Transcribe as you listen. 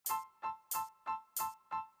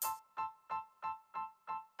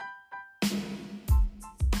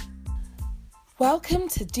Welcome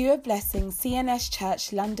to Do a Blessing CNS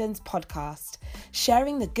Church London's podcast,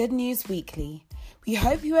 sharing the good news weekly. We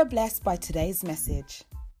hope you are blessed by today's message.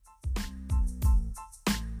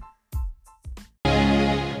 Our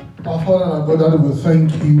Father and our God, Daddy, we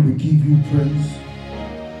thank you, we give you praise.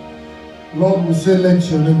 Lord, we say, let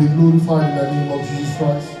your name be glorified in the name of Jesus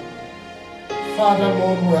Christ. Father,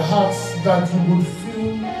 Lord, we ask that you would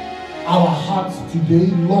fill our hearts today.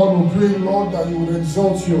 Lord, we pray, Lord, that you would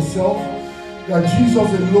exalt yourself, that Jesus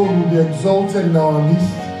alone will be exalted in our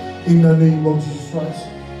midst, in the name of Jesus Christ.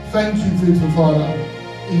 Thank you, faithful Father.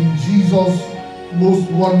 In Jesus' most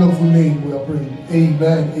wonderful name we are praying.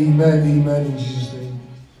 Amen, amen, amen, in Jesus' name.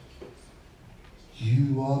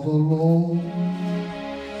 You are the Lord,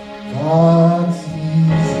 that is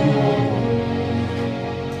your name.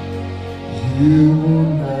 You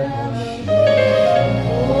will never share your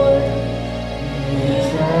glory.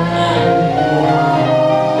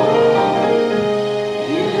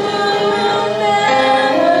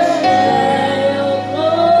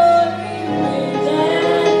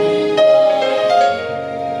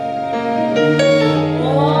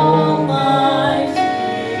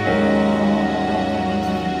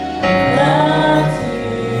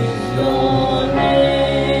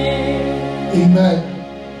 Amen.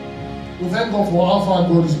 We thank God for how far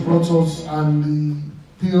God has brought us and the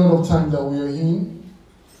period of time that we are in.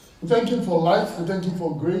 We thank Him for life. We thank Him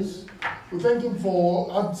for grace. We thank Him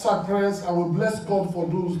for answered prayers, and we bless God for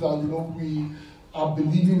those that we are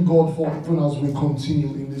believing God for even as we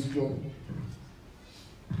continue in this journey.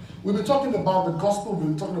 We've been talking about the gospel. We've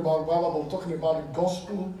been talking about Bible. We're talking about the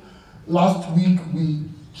gospel. Last week we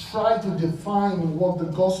tried to define what the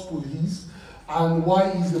gospel is and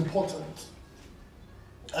why it's important.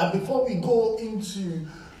 And before we go into,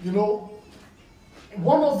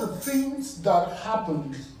 one of the things that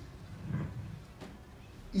happens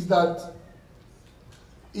is that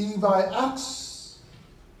if I ask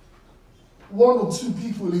one or two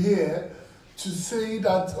people here to say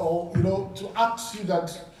that, or, to ask you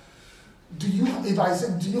that, if I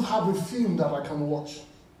said, do you have a film that I can watch?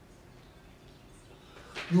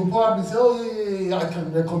 You'll probably say, oh, yeah, I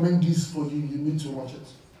can recommend this for you. You need to watch it.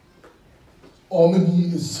 Or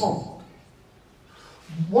maybe a song.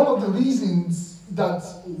 One of the reasons that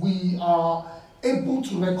we are able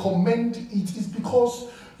to recommend it is because,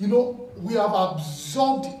 we have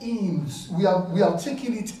absorbed in, we are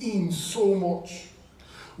taking it in so much.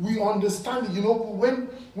 We understand it, when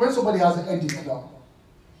somebody has an headache now,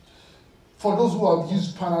 for those who have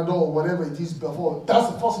used Panadol or whatever it is before, that's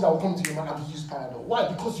the first thing that will come to your mind. Have you used Panadol? Why?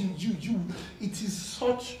 Because it is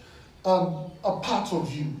such a part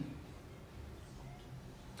of you.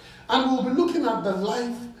 And we'll be looking at the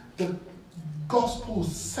life, the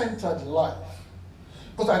gospel-centered life.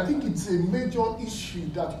 Because I think it's a major issue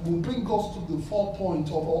that will bring us to the forefront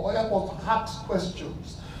of, or help us to ask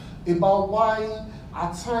questions about why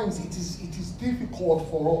at times it is difficult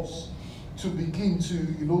for us to begin to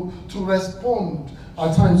respond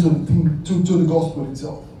at times to the gospel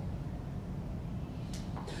itself.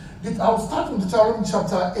 I'll start with Deuteronomy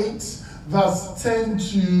chapter 8, verse 10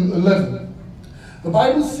 to 11. The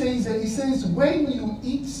Bible says that it says, when you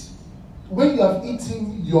have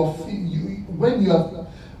eaten your fill,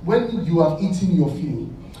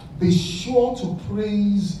 be sure to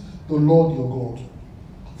praise the Lord your God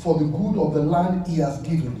for the good of the land He has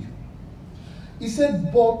given you. He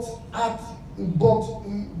said, but that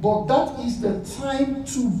is the time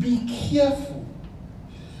to be careful.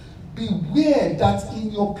 Beware that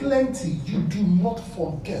in your plenty you do not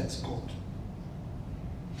forget God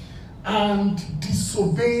and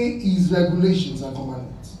disobey His regulations and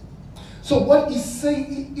commandments. So what he's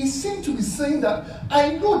saying, he seems to be saying that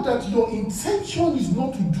I know that your intention is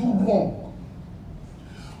not to do wrong,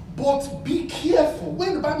 but be careful.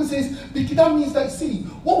 When the Bible says be careful, that means that,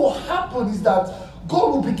 what will happen is that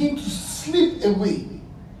God will begin to slip away.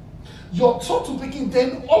 Your thought will begin,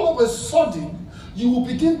 then all of a sudden, you will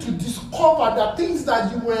begin to discover that things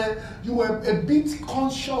that you were a bit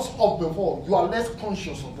conscious of before, you are less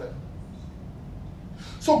conscious of them.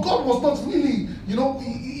 So God was not really, he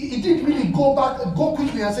didn't really go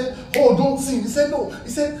quickly and say, oh, don't sin. He said, no. He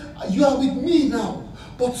said, you are with me now,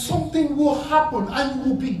 but something will happen and you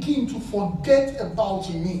will begin to forget about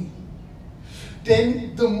me.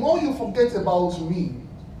 Then the more you forget about me,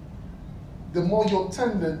 the more your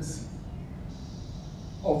tendency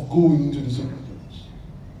of going into disobedience.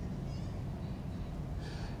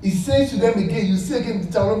 He says to them again, you see again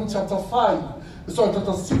Deuteronomy chapter 6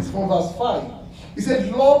 from verse 5. He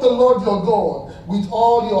said, love the Lord your God with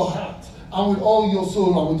all your heart and with all your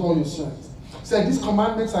soul and with all your strength. He said, these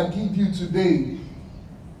commandments I give you today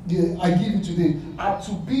I give you today are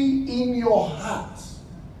to be in your heart.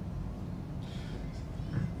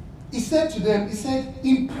 He said to them, he said,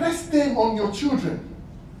 impress them on your children.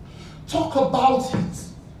 Talk about it.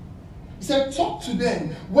 He said, talk to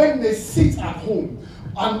them when they sit at home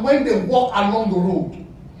and when they walk along the road,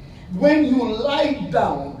 when you lie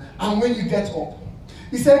down and when you get up.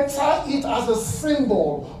 He said, tie it as a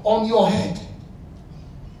symbol on your head.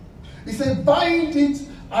 He said, bind it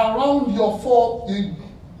around your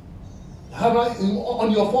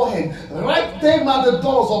on your forehead. Write them at the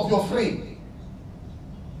doors of your frame.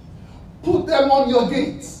 Put them on your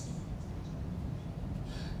gates.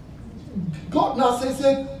 God now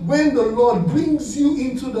said, when the Lord brings you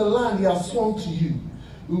into the land he has sworn to you,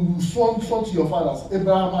 sworn to your fathers,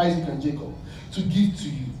 Abraham, Isaac, and Jacob, to give to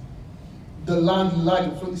you, the land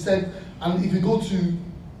like he said, and if you go to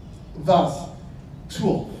verse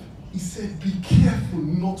 12, he said, be careful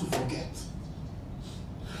not to forget.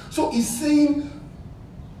 So he's saying,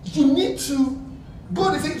 you need to,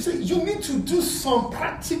 God is saying, you need to do some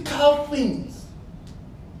practical things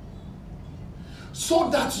so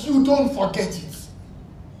that you don't forget it.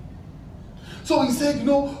 So he said,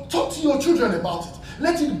 talk to your children about it.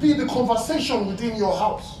 Let it be the conversation within your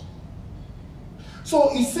house. So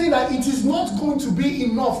he's saying that it is not going to be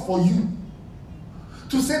enough for you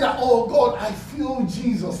to say that, oh God, I feel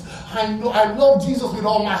Jesus. I know I love Jesus with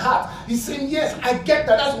all my heart. He's saying, yes, I get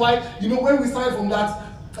that. That's why, when we started from that,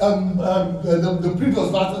 the previous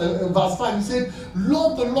verse 5, he said,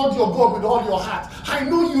 love the Lord your God with all your heart. I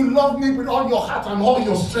know you love me with all your heart and all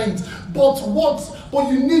your strength. But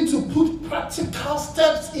you need to put practical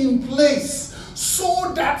steps in place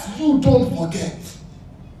so that you don't forget.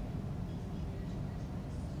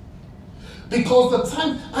 Because the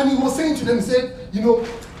time, and he was saying to them, he said,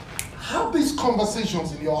 have these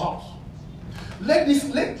conversations in your house. Let this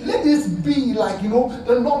be like,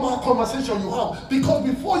 the normal conversation you have. Because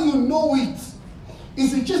before you know it,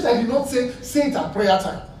 it's just that you not say it at prayer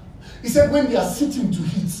time. He said when they are sitting to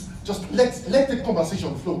eat, just let the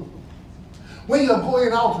conversation flow. When you're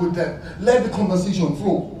going out with them, let the conversation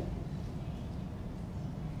flow.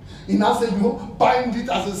 He now said, bind it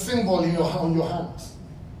as a symbol on your hands.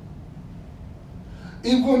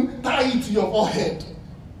 Even tie it to your forehead.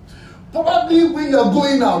 Probably when you're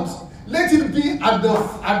going out, let it be at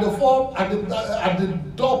the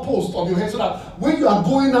doorpost of your head, so that when you are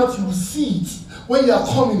going out, you will see it. When you are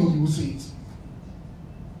coming in, you will see it.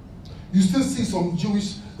 You still see some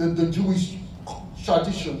the Jewish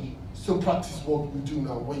tradition still practice what we do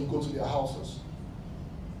now. When you go to their houses,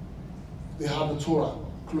 they have the Torah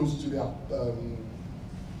close to their.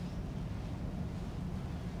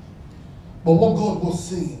 But what God was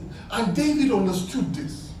saying, and David understood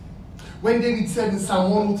this. When David said in Psalm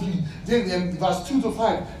 103, verse 2 to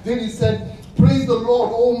 5, David said, praise the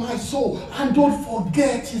Lord, O my soul, and don't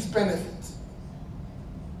forget his benefits.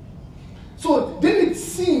 So David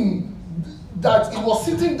seen that he was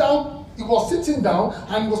sitting down,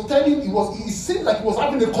 and he seemed like he was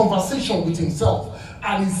having a conversation with himself.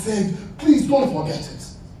 And he said, please don't forget it.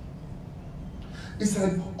 He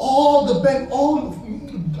said,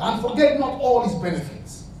 and forget not all his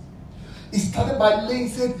benefits. He started by laying,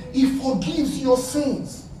 said, he forgives your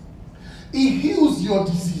sins. He heals your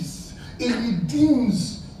disease. He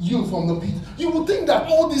redeems you from the pit. You would think that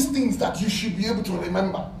all these things that you should be able to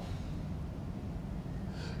remember.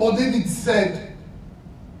 But David said,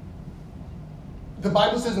 the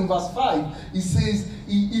Bible says in verse 5, it says,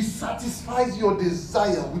 he satisfies your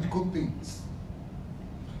desire with good things.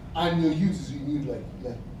 And your youth is renewed like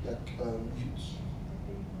youth.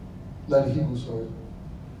 Like the Hebrews, sorry.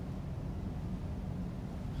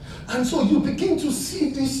 And so you begin to see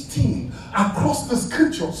this theme across the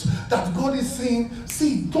scriptures that God is saying,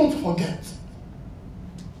 see, don't forget.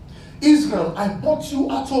 Israel, I brought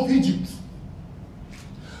you out of Egypt.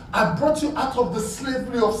 I brought you out of the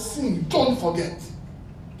slavery of sin. Don't forget.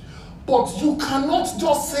 But you cannot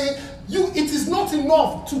just say, it is not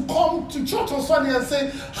enough to come to church on Sunday and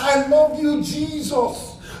say, I love you,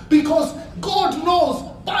 Jesus. Because God knows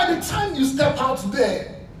by the time you step out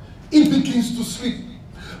there, it begins to sleep.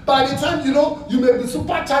 By the time you may be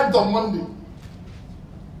supercharged on Monday.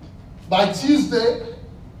 By Tuesday,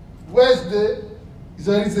 Wednesday, it's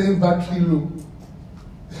already saying battery low.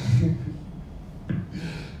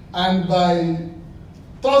 And by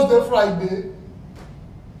Thursday, Friday,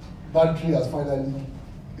 battery has finally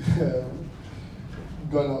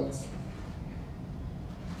gone out.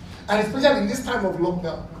 And especially in this time of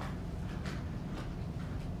lockdown.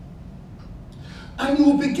 And you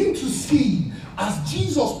will begin to see as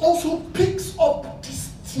Jesus also picks up this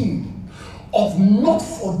theme of not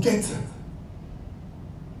forgetting.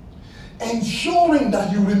 ensuring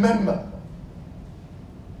that you remember.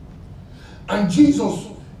 And Jesus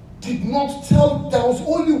did not tell, there was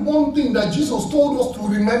only one thing that Jesus told us to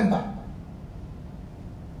remember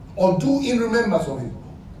or do in remembrance of him.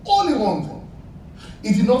 Only one thing.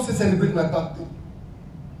 He did not say celebrate my birthday.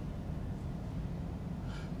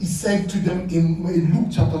 He said to them in Luke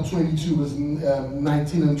chapter 22, verse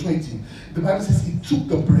 19 and 20, the Bible says he took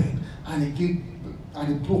the bread and he gave to it and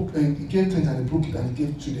he broke it and he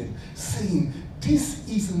gave it to them, saying, this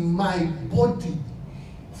is my body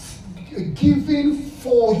given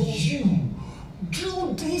for you.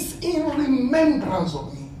 Do this in remembrance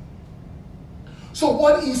of me. So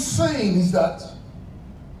what he's saying is that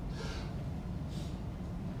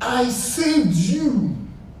I saved you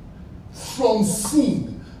from sin.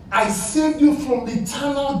 I saved you from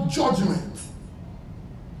eternal judgment.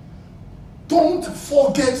 Don't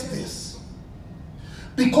forget this.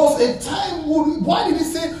 Because a time would, why did he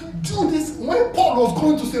say do this? When Paul was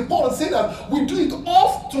going to say, Paul said that we do it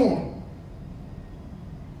often.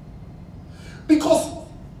 Because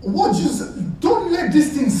what Jesus, don't let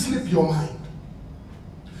this thing slip your mind.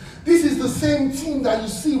 This is the same thing that you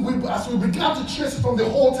see as we began to trace it from the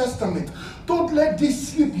Old Testament. Don't let this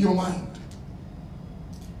slip your mind.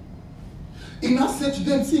 He now said to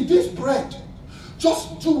them, see, this bread,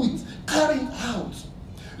 just do it, carry it out.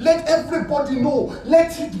 Let everybody know.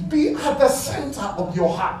 Let it be at the center of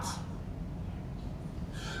your heart.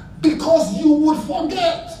 Because you would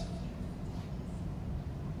forget.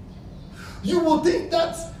 You would think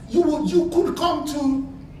that you could come to,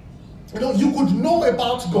 you could know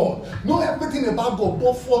about God, know everything about God,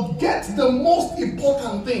 but forget the most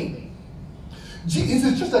important thing.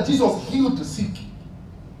 It's just that Jesus healed the sick.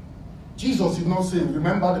 Jesus did not say,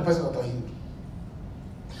 remember the person that I healed.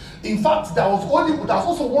 In fact, there was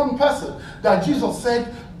also one person that Jesus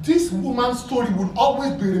said, this woman's story would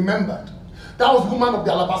always be remembered. That was the woman of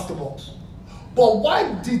the alabaster box. But why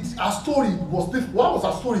was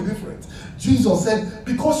her story different? Jesus said,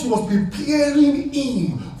 because she was preparing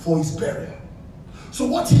him for his burial. So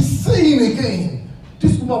what he's saying again,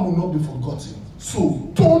 this woman will not be forgotten.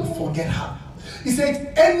 So don't forget her. He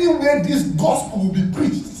said, anywhere this gospel will be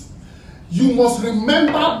preached, you must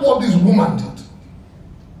remember what this woman did.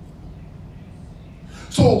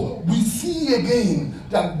 So we see again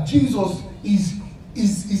that Jesus is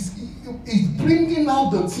bringing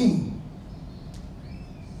out the theme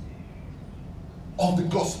of the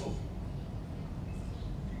gospel.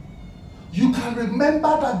 You can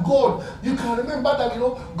remember that God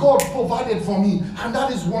provided for me, and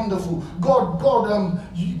that is wonderful. God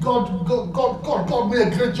made a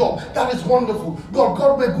great job. That is wonderful.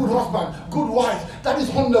 God made a good husband, good wife. That is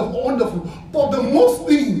wonderful. But the most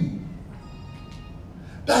thing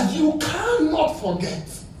that you cannot forget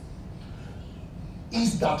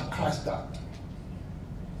is that Christ died.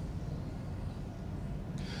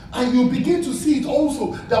 And you begin to see it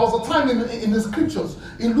also. There was a time in the scriptures,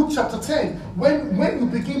 in Luke chapter 10, when you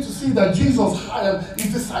begin to see that Jesus,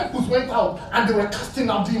 his disciples went out and they were casting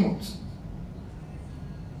out demons.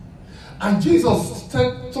 And Jesus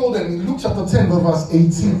told them in Luke chapter 10, verse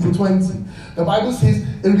 18 to 20, the Bible says,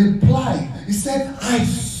 in reply, he said, I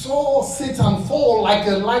saw Satan fall like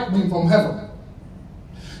a lightning from heaven.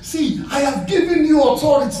 See, I have given you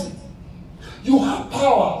authority. You have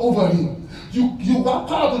power over him. You have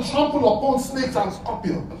power to trample upon snakes and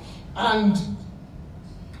scorpions, and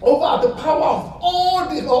over the power of all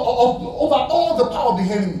the power of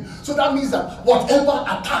the enemy. So that means that whatever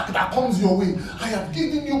attack that comes your way, I have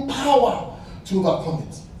given you power to overcome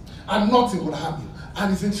it, and nothing will harm you.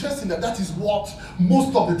 And it's interesting that is what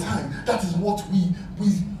most of the time, that is what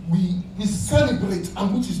we celebrate,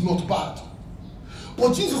 and which is not bad.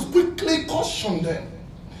 But Jesus quickly cautioned them.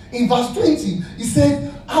 In verse 20, he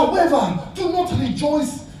said, however, do not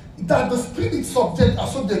rejoice that the spirits are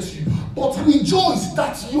subject to you, but rejoice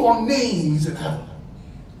that your name is in heaven.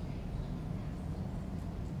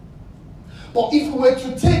 But if we were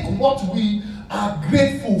to take what we are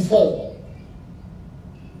grateful for,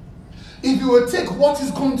 if you were to take what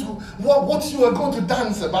you are going to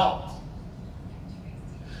dance about,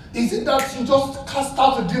 is it that you just cast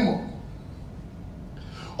out a demon?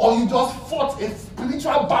 Or you just fought a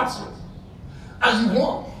spiritual battle and you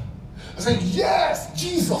won? I said, yes,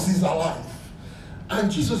 Jesus is alive. And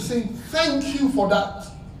Jesus is saying, thank you for that.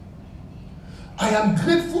 I am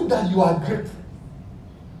grateful that you are grateful.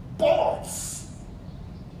 But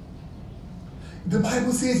the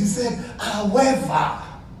Bible says, he said, however,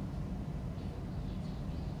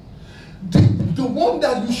 the one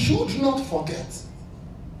that you should not forget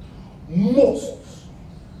most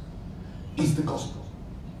is the gospel.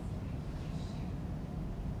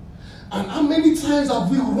 And how many times have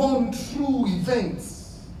we run through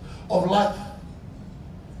events of life?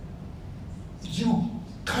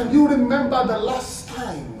 Can you remember the last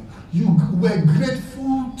time you were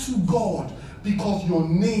grateful to God because your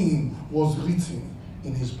name was written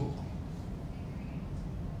in his book?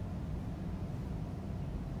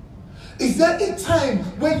 Is there a time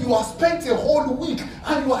when you have spent a whole week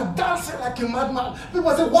and you are dancing like a madman?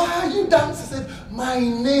 People say, why are you dancing? Say, my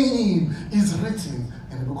name is written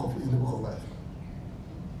in the book of life.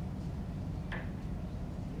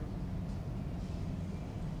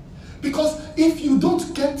 Because if you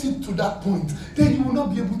don't get it to that point, then you will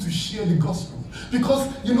not be able to share the gospel. Because,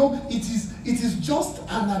 it is just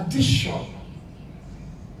an addition.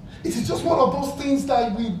 It is just one of those things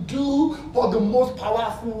that we do, but the most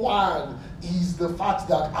powerful one is the fact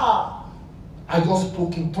that, I just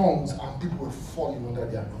spoke in tongues and people were falling under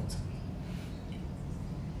the anointing.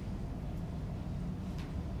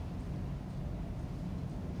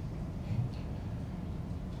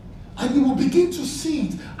 And you will begin to see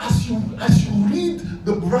it as you read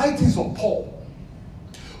the writings of Paul.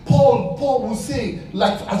 Paul will say,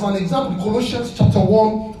 like as an example, Colossians chapter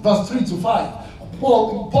 1, verse 3 to 5.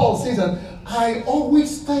 Paul says that I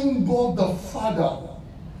always thank God the Father of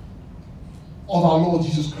our Lord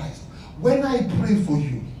Jesus Christ when I pray for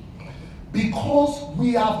you, because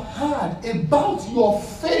we have heard about your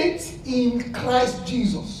faith in Christ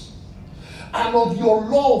Jesus and of your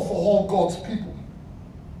love for all God's people.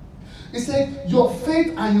 He said, your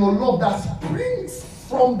faith and your love that springs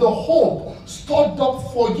from the hope stored up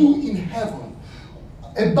for you in heaven,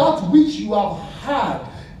 about which you have heard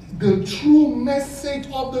the true message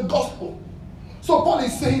of the gospel. So Paul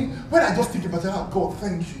is saying, when I just think about it, God,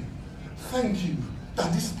 thank you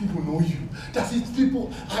that these people know you, that these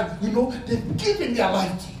people are, they've given their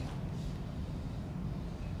life to you.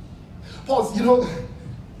 Paul,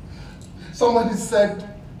 somebody said,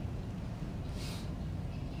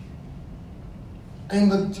 in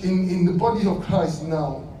the body of Christ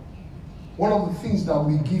now, one of the things that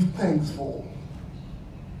we give thanks for,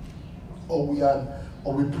 or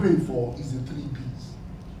we pray for, is the 3 B's.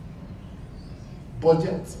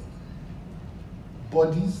 Budget,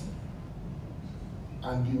 bodies,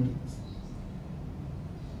 and buildings.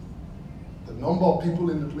 The number of people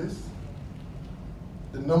in the place,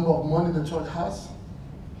 the number of money the church has,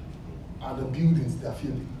 and the buildings they are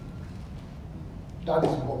filling. That is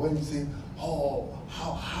when you say,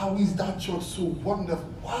 how is that church so wonderful?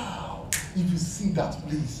 Wow! If you see that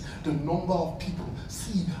place, the number of people,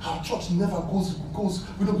 see our church never goes,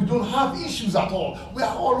 we don't have issues at all. We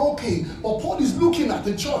are all okay. But Paul is looking at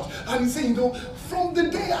the church and he's saying, from the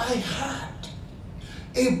day I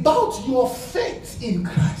heard about your faith in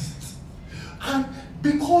Christ, and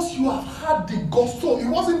because you have had the gospel, it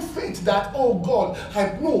wasn't faith that, oh God,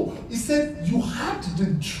 no. He said you had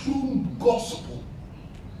the true gospel.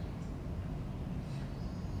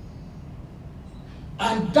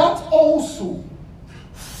 And that also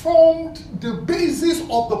formed the basis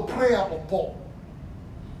of the prayer of Paul.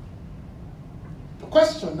 The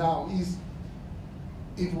question now is,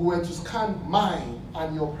 if we were to scan mine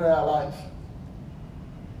and your prayer life,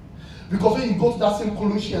 because when you go to that same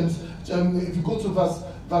Colossians, if you go to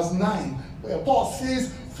verse 9, where Paul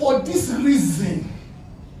says, for this reason,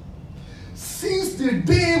 since the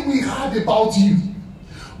day we heard about you,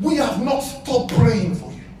 we have not stopped praying for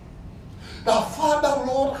you. That Father,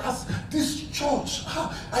 Lord, as this church,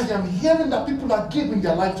 I am hearing that people are giving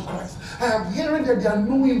their life to Christ. I am hearing that they are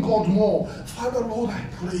knowing God more. Father, Lord, I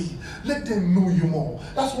pray, let them know you more.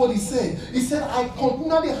 That's what he said. He said, I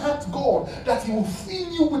continually ask God that he will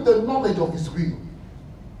fill you with the knowledge of his will,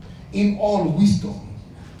 in all wisdom,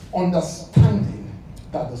 understanding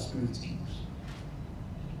that the Spirit gives.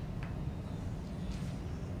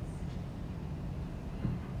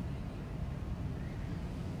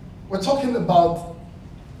 We're talking about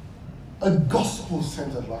a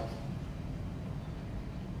gospel-centered life.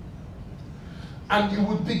 And you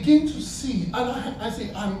would begin to see, and I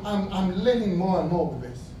say, I'm learning more and more with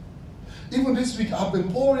this. Even this week, I've been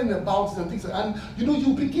pouring about it and things, and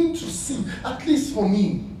you begin to see, at least for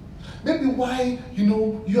me, maybe why,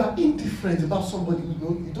 you are indifferent about somebody, you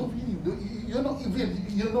don't really, you're not,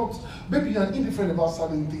 maybe you're indifferent about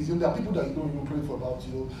certain things. There are people that you don't even pray for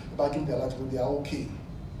about giving their life to God, they are okay.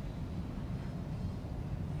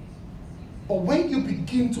 But when you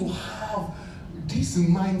begin to have this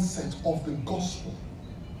mindset of the gospel,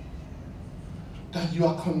 that you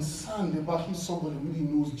are concerned about if somebody really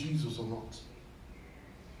knows Jesus or not,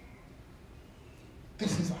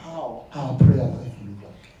 this is how our prayer life will look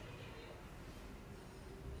like.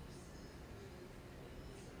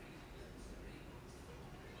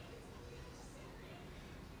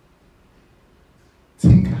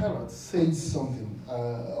 Tim Keller said something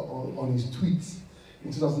on his tweets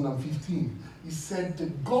in 2015. He said the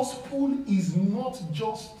gospel is not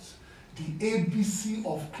just the ABC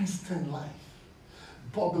of Christian life,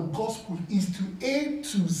 but the gospel is to A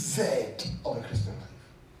to Z of a Christian life.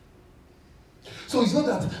 So it's not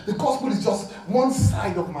that the gospel is just one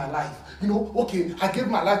side of my life. Okay, I gave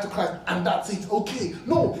my life to Christ and that's it. Okay.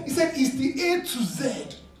 No, he said it's the A to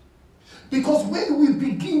Z. Because when we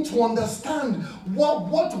begin to understand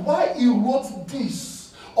why he wrote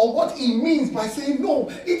this, or what he means by saying, no,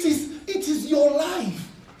 it is your life.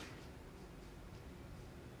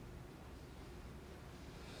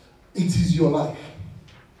 It is your life.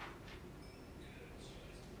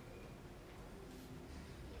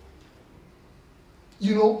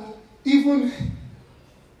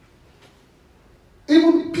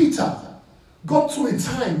 Even Peter got to a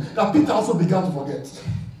time that Peter also began to forget.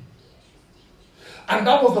 And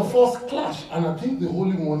that was the first clash, and I think the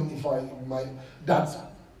only one, that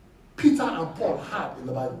Peter and Paul had in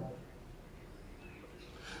the Bible.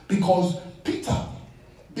 Because Peter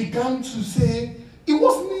began to say, it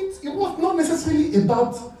was not necessarily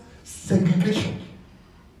about segregation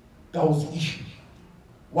that was the issue.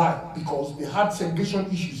 Why? Because they had segregation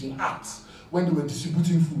issues in Acts when they were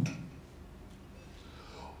distributing food.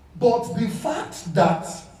 But the fact that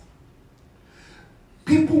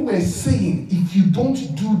people were saying, if you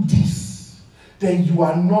don't do this, then you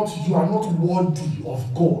are not worthy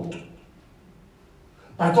of God.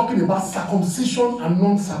 By talking about circumcision and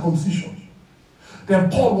non-circumcision. Then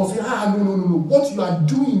Paul was saying, no. What you are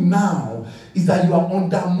doing now is that you are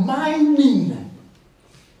undermining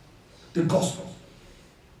the gospel.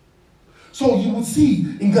 So you will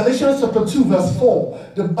see in Galatians chapter 2 verse 4,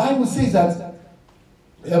 the Bible says that,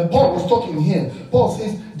 Paul was talking here. Paul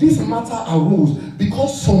says, this matter arose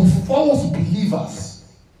because some false believers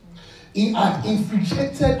had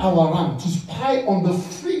infiltrated our rank to spy on the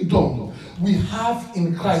freedom we have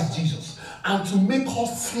in Christ Jesus and to make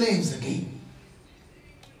us slaves again.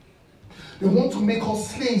 They want to make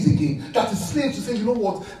us slaves again. That is slaves to say, you know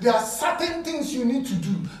what? There are certain things you need to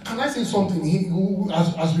do. Can I say something here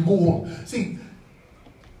as we go on? See,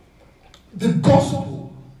 the gospel,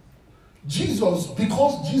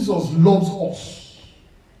 because Jesus loves us,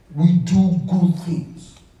 we do good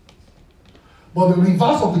things. But the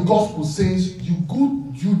reverse of the gospel says you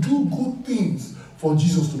do good things for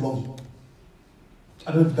Jesus to love you.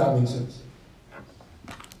 I don't know if that makes sense.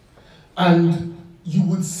 And you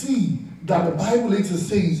would see that the Bible later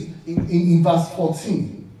says in verse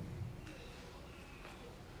 14,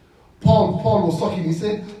 Paul was talking, he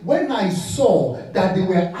said, when I saw that they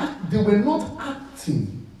were not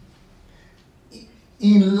acting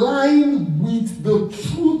in line with the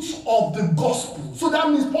truth of the gospel. So that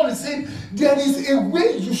means Paul is saying there is a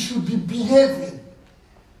way you should be behaving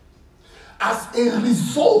as a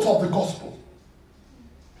result of the gospel.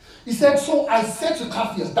 He said, so I said to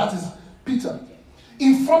Cephas, that is Peter,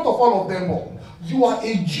 in front of all of them all, you are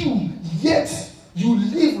a Jew, yet you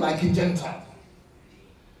live like a Gentile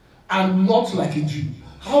and not like a Jew.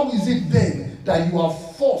 How is it then that you are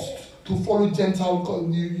forced to follow Gentile,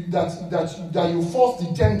 that you force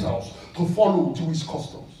the Gentiles to follow Jewish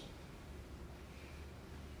customs?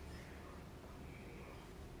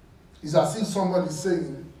 It's as if somebody is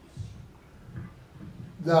saying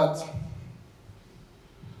that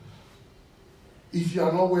if you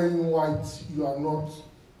are not wearing white, you are not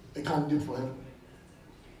a candidate for heaven.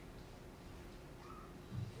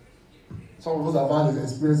 Some of us have had the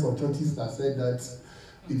experience of churches that said that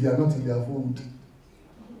if you are not in their fold,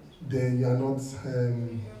 then you are not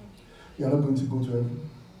going to go to heaven.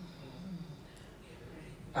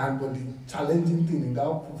 But the challenging thing in that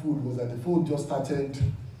fold was that the fold just started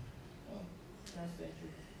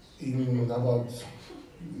in about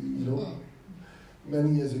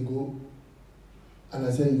many years ago. And I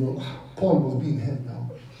said, Paul must be in hell now.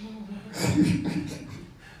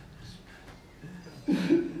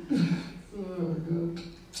 Oh, God.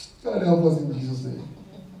 God help us in Jesus' name.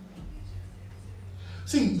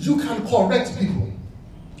 See, you can correct people.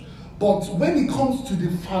 But when it comes to the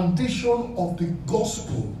foundation of the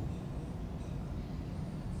gospel,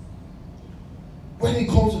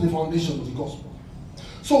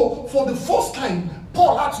 so for the first time,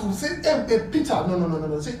 Paul had to say, Peter,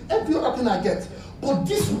 no. Say, every other thing I get. But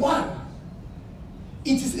this one,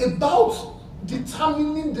 it is about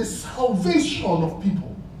determining the salvation of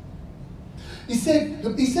people. He said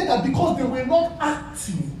that because they were not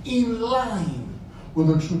acting in line with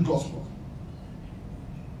the true gospel.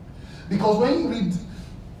 Because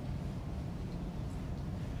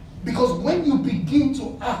when you begin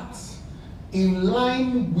to act in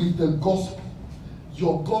line with the gospel,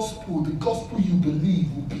 your gospel, the gospel you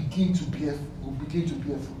believe, will begin to bear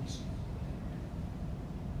fruit.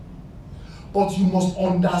 But you must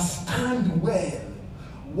understand well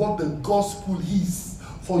what the gospel is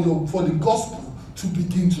for the gospel to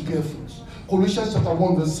begin to bear fruit. Colossians chapter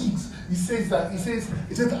 1 verse 6, it says,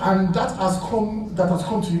 and that has come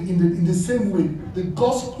to you in the same way. The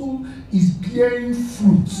gospel is bearing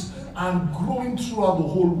fruit and growing throughout the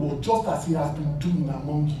whole world, just as he has been doing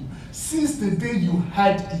among you, since the day you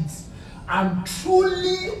heard it and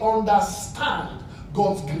truly understand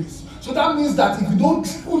God's grace. So that means that if you don't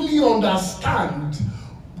truly understand,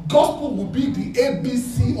 gospel will be the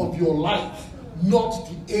ABC of your life, not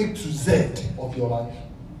the A to Z of your life.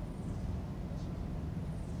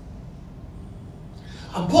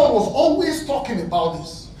 And Paul was always talking about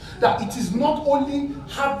this, that it is not only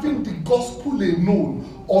having the gospel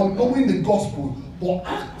alone or knowing the gospel, but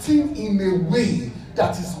acting in a way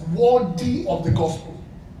that is worthy of the gospel.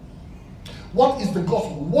 What is the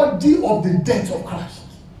gospel? Worthy of the death of Christ.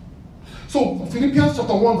 So Philippians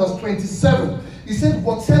chapter 1 verse 27, he said,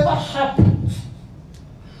 whatever happens,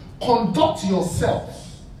 conduct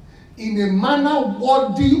yourselves in a manner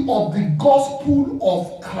worthy of the gospel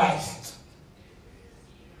of Christ.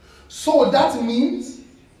 So that means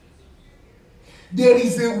there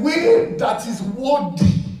is a way that is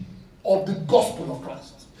worthy of the gospel of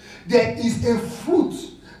Christ. There is a fruit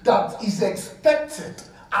that is expected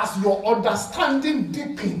as your understanding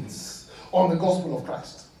deepens on the gospel of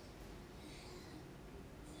Christ.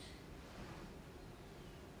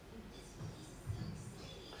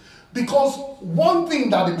 Because one thing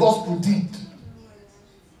that the gospel did,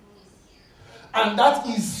 and that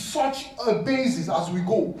is such a basis as we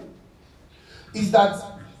go, is that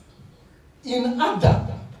in Adam,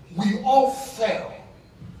 we all fell.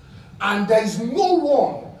 And there is no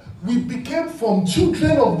one, we became from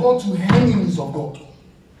children of God to enemies of God.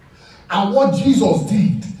 And what Jesus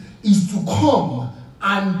did is to come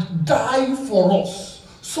and die for us,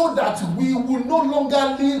 so that we will no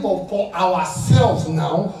longer live for ourselves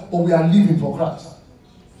now, but we are living for Christ.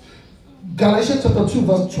 Galatians chapter 2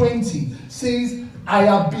 verse 20 says, I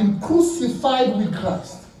have been crucified with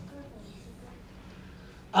Christ.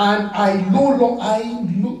 And I no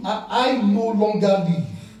longer live,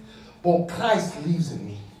 but Christ lives in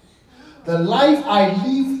me. The life I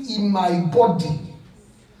live in my body,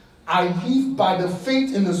 I live by the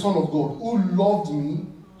faith in the Son of God, who loved me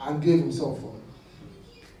and gave himself for me.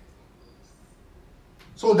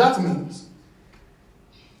 So that means,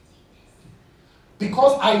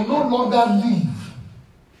 because I no longer live,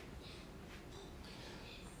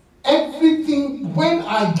 everything, when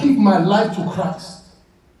I give my life to Christ,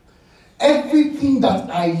 everything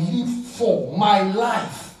that I live for, my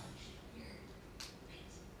life,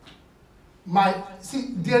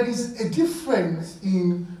 there is a difference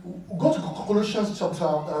in, go to Colossians chapter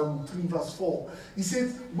 3 verse 4. It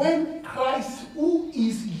says, when Christ, who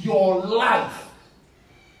is your life,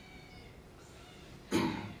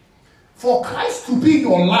 for Christ to be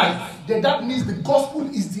your life, then that means the gospel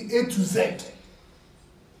is the A to Z.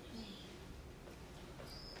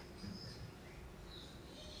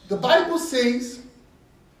 The Bible says,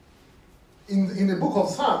 in the book of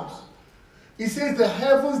Psalms, it says, the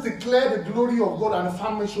heavens declare the glory of God, and the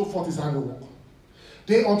firmament show forth his handiwork.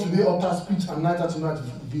 Day unto day utter speech, and night unto night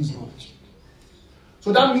reveals knowledge.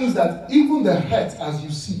 So that means that even the earth, as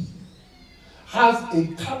you see, has a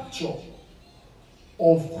capture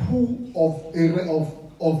of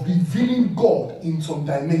revealing God in some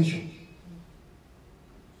dimension.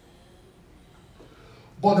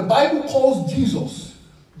 But the Bible calls Jesus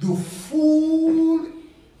the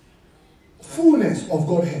fullness of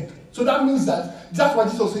Godhead. So that means that's why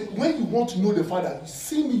Jesus said, when you want to know the Father, you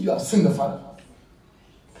see me, you have seen the Father.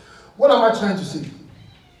 What am I trying to say?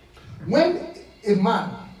 When a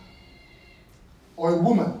man or a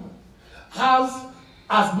woman has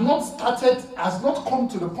not come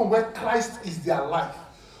to the point where Christ is their life,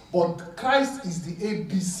 but Christ is the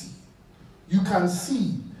ABC, you can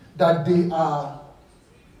see that they are,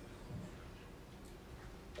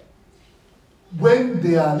 when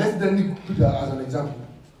they are, let me put that as an example.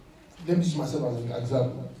 Let me use myself as an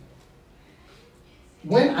example.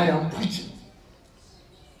 When I am preaching,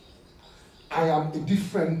 I am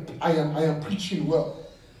preaching well.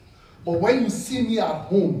 But when you see me at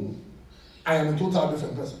home, I am a total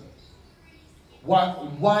different person.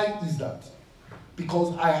 Why is that?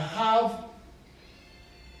 Because I have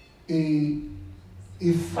a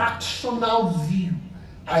fractional view.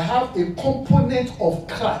 I have a component of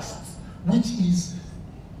Christ, which is,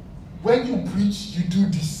 when you preach, you do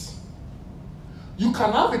this. You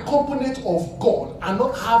can have a component of God and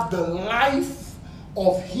not have the life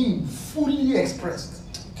of him fully expressed.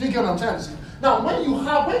 Do you get what I'm trying to say? Now,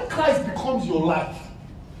 when Christ becomes your life,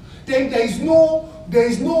 then there is no,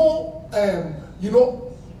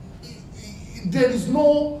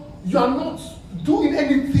 you are not doing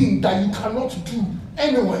anything that you cannot do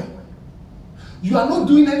anyway. You are not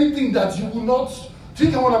doing anything that you will not. Do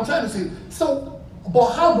you get what I'm trying to say? So,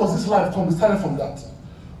 but how does this life come? We started from that.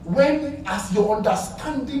 When, as your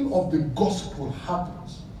understanding of the gospel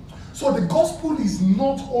happens. So the gospel is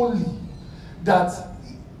not only that,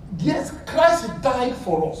 yes, Christ died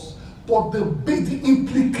for us, but the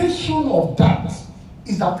implication of that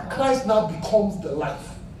is that Christ now becomes the life.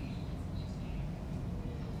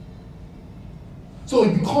 So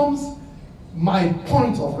it becomes my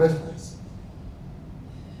point of reference.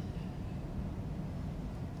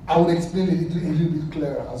 I will explain it a little bit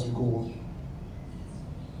clearer as we go on.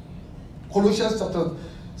 Colossians chapter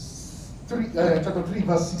 3,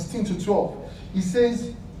 verse 16 to 12. He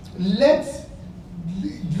says, let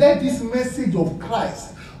this message of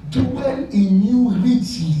Christ dwell in you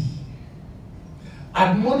richly,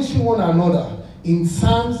 admonishing one another in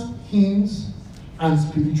psalms, hymns, and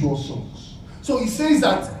spiritual songs. So he says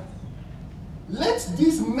that let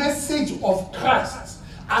this message of Christ,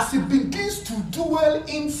 as it begins to dwell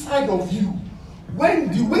inside of you,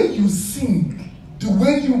 when the way you sing, the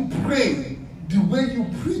way you pray, the way you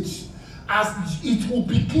preach, as it will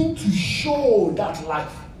begin to show that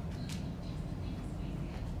life.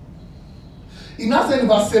 In Acts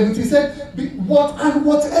verse 17, he said,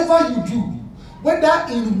 whatever you do, whether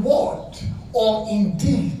in word or in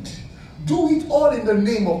deed, do it all in the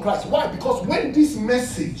name of Christ. Why? Because when this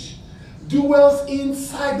message dwells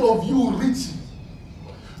inside of you richly,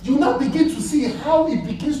 you now begin to see how it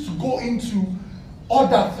begins to go into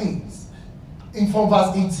other things. From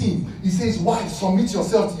verse 18, he says, wives, submit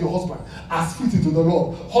yourself to your husband as fitting to the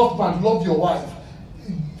Lord. Husband, love your wife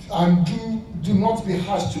and do not be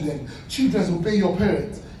harsh to them. Children, obey your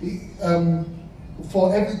parents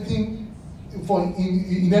for everything,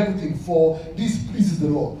 in everything, for this pleases the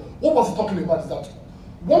Lord. What was he talking about is that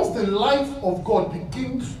once the life of God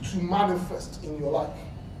begins to manifest in your life,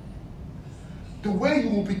 the way you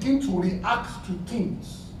will begin to react to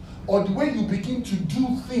things, or the way you begin to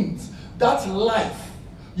do things, that life,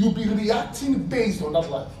 you'll be reacting based on that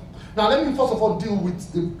life. Now, let me first of all deal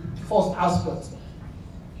with the first aspect.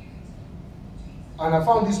 And I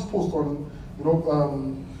found this post on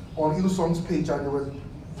Hillsong's page, and they were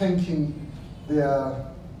thanking their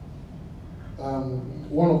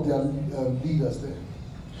one of their leaders there.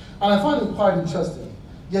 And I found it quite interesting.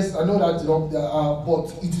 Yes, I know that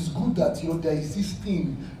but it is good that there is this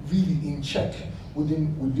thing really in check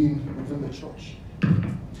within the church.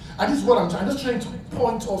 And this is what I'm just trying to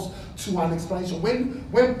point us to an explanation.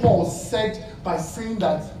 When Paul said by saying,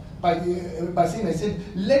 I said,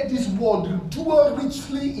 let this word dwell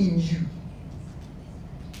richly in you,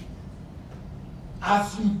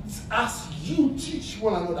 as you teach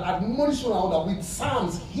one another, admonish one another with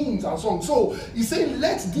psalms, hymns, and songs. So he's saying,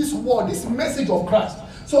 let this word, this message of Christ.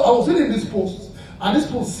 So I was reading this post, and this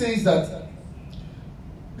post says that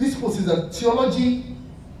theology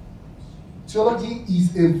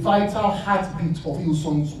is a vital heartbeat of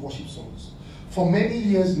Hillsong's worship songs. For many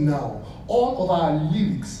years now, all of our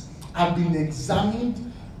lyrics have been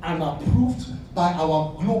examined and approved by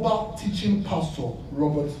our global teaching pastor,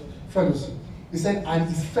 Robert Ferguson. He said, and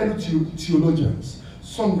his fellow theologians,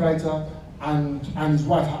 songwriter, and his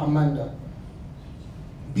wife, Amanda,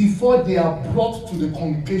 before they are brought to the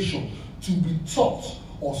congregation to be taught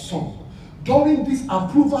or sung. During this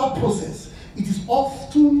approval process, it is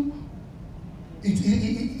often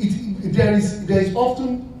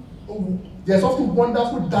there's often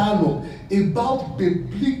wonderful dialogue about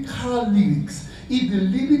biblical lyrics. If the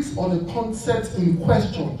lyrics or the concept in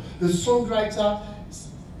question, the songwriter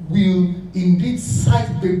will indeed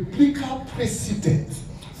cite biblical precedent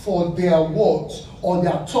for their words or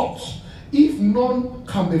their thoughts. If none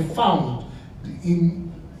can be found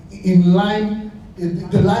in line,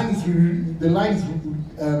 the line is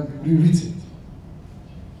rewritten.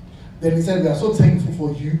 Then he said, we are so thankful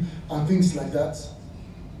for you, and things like that.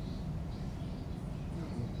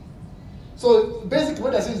 So basically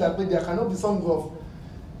what I say is that there cannot be song of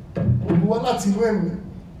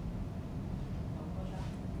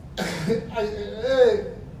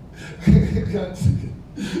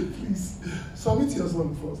please submit your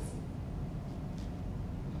song first.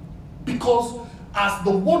 Because as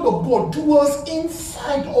the word of God dwells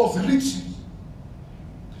inside us richly,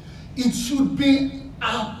 it should be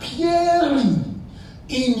appearing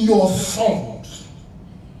in your songs.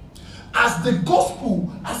 As the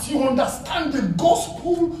gospel, as you understand the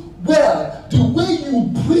gospel where the way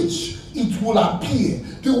you preach, it will appear.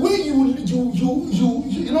 The way you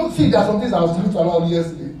know, see, there are some things I was doing to allow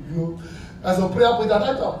yesterday, you know, as a prayer point, I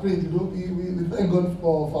like to have prayed, you know, we thank God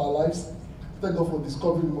for our lives, thank God for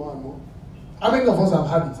discovering more and more. How many of us have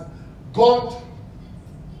had it? God,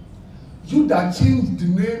 you that changed the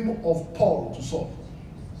name of Paul to Saul.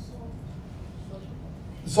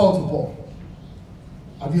 Saul to Paul.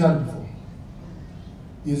 Have you heard it before?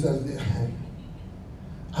 Yes,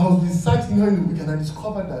 I was reciting during the week and I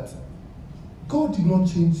discovered that God did not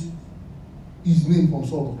change his name from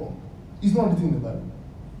Saul to Paul. It's not written in the Bible.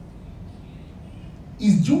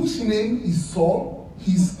 His Jewish name is Saul,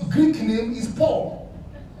 his Greek name is Paul.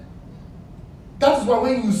 That is why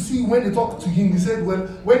when you see, when they talked to him, he said, well,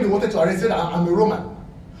 when they wanted to arrest him, I'm a Roman.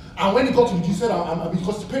 And when he got to the Jews, he said,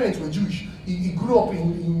 because his parents were Jewish. He grew up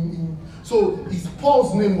in so his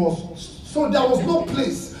Paul's name was, so there was no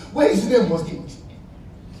place where his name was changed.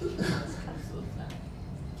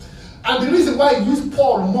 And the reason why he used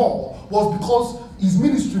Paul more was because his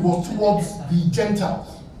ministry was towards the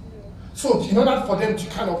Gentiles. So in order for them to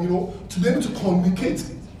kind of, you know, to be able to communicate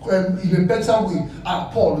in a better way,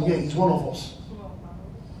 Paul, yeah, he's one of us.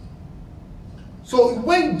 So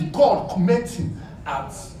when God met him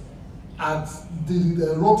at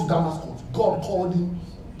the road to Damascus, God called him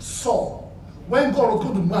Saul. When God was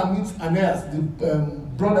going to meet Ananias, the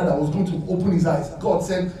brother that was going to open his eyes, God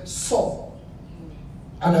said Saul.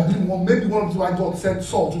 And I believe maybe one of the why God said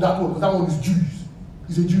Saul to that one, because that one is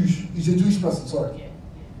Jewish. He's a Jewish person, sorry.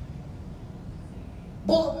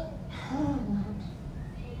 But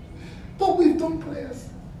we've done prayers.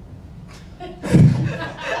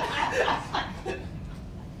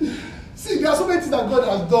 See, there are so many things that God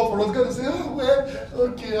has done for us. God will say, oh, well,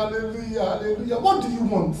 okay, hallelujah, hallelujah. What do you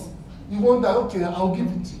want? You want that? Okay, I'll give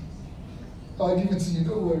it to you. I'll give it to you,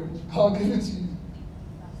 don't worry. I'll give it to you.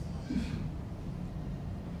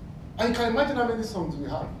 And you can imagine how many songs we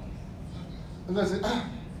have. And I say,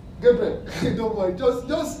 Gabriel, don't worry, just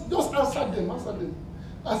answer them.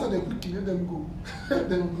 Answer them quickly, let them go. Let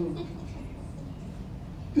them go.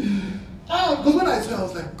 Because when I saw, I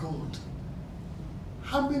was like, God,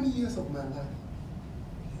 how many years of my life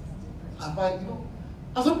have I, you know?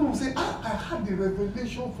 And some people say, I had the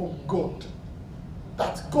revelation from God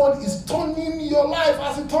that God is turning your life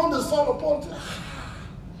as He turned the Son upon you.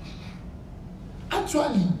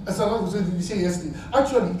 Actually, as I was saying yesterday,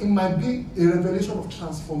 actually, it might be a revelation of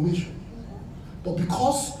transformation. But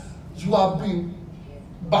because you have been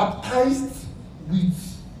baptized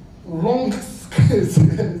with wrong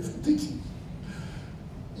teaching,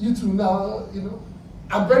 you two now, you know,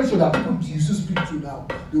 I'm very sure that people you used to speak to now,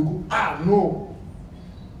 they'll go, no.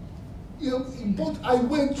 You know, but I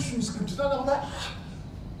went through scriptures and I'm like,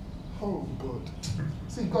 oh God.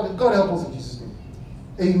 See, God help us in Jesus' name.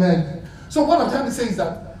 Amen. So what I'm trying to say is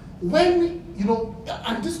that when, you know,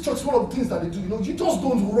 and this church, one of the things that they do, you know, you just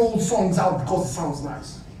don't roll songs out because it sounds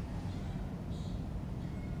nice.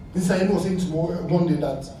 This I was saying tomorrow, one day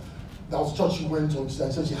that was church she went to,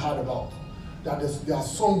 that church she heard about. That there are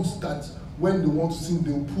songs that when they want to sing,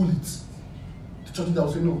 they'll pull it. The church that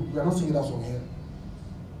will say, no, we are not singing that song here.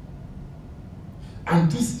 And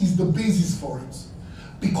this is the basis for it.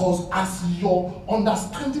 Because as your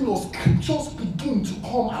understanding of scriptures begin to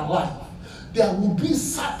come alive, there will be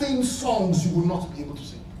certain songs you will not be able to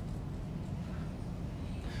sing.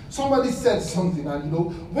 Somebody said something, and you know,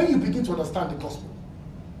 when you begin to understand the gospel,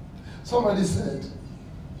 somebody said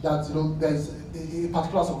that, you know, there's a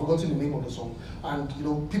particular song, I've forgotten the name of the song, and you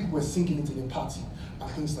know, people were singing it in a party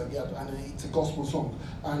and things like that, and it's a gospel song,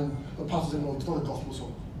 and the pastor said, no, it's not a gospel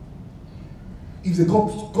song. If it's a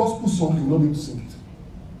gospel song, you will not be able to sing it.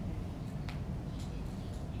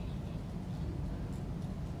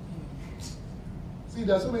 See,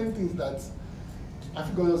 there are so many things that I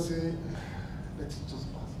think God will say, let it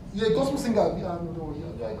just pass. You're a gospel singer. Yeah, no,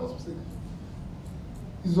 you're a gospel singer.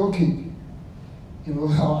 It's okay. You know,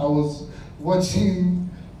 I was watching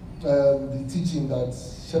the teaching that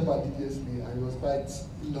Shepherd did yesterday, and it was quite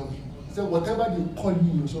lovely. He said, whatever they call you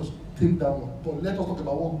in your church, take that one. But let us talk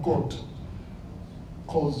about what God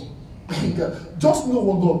calls you. Just know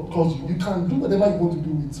what God calls you. You can do whatever you want to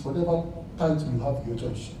do with whatever title you have in your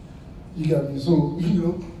church. You get me? So, you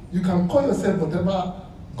know, you can call yourself whatever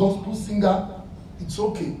gospel singer, it's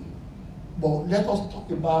okay. But let us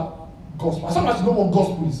talk about gospel. As long as you know what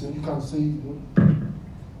gospel is, you can say, you know,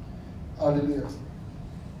 hallelujah.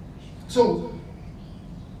 So,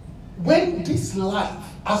 when this life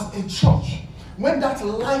as a church, when that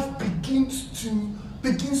life begins to,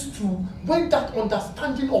 when that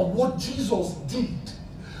understanding of what Jesus did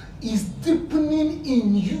is deepening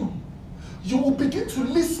in you, you will begin to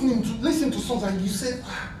listen to songs and you say,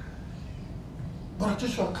 Brother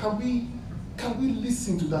Joshua, can we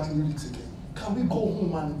listen to that lyrics again? Can we go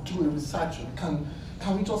home and do a research? Can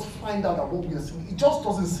we just find out that what we are singing? It just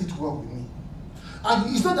doesn't sit well with me.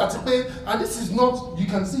 And it's not that, and this is not, you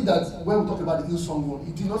can see that when we talk about the Hillsong one,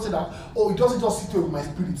 it did not say that, it doesn't just sit well with my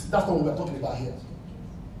spirit. That's not what we're talking about here.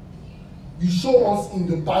 You show us in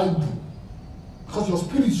the Bible, because your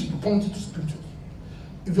spirit should be pointing to scriptures.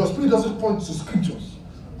 If your spirit doesn't point to scriptures,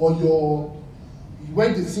 but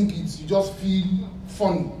when they sing it, you just feel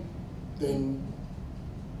funny, then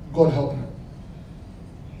God help you.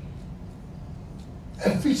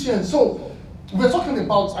 Ephesians. So we're talking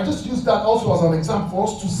about, I just use that also as an example for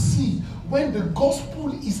us to see when the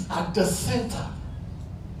gospel is at the center.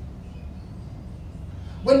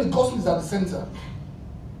 When the gospel is at the center.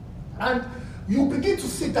 And you begin to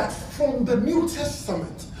see that from the New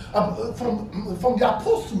Testament, from the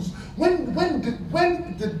apostles, when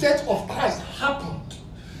the death of Christ happened,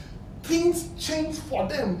 things changed for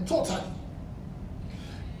them totally.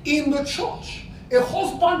 In the church, a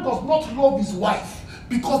husband does not love his wife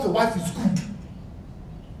because the wife is good.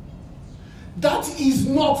 That is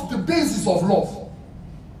not the basis of love.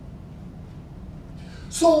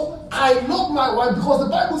 So I love my wife because the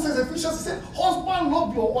Bible says, Ephesians says, husband,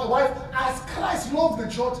 love your wife as Christ loved the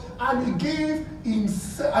church and he gave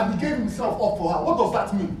himself up for her. What does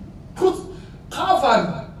that mean? Put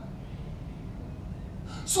Calvary.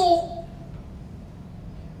 So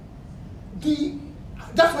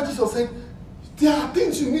that's what Jesus said. There are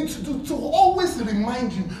things you need to do to always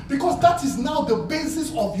remind you, because that is now the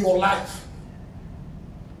basis of your life.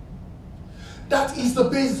 That is the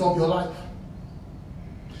basis of your life.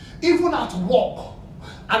 Even at work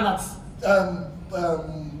and at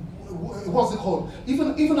what's it called?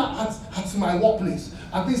 Even at my workplace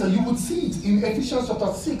and things, and you would see it in Ephesians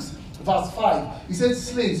chapter 6, verse 5. He said,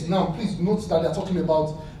 slaves. Now, please note that they're talking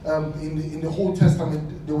about in the Old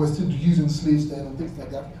Testament, they were still using slaves then and things like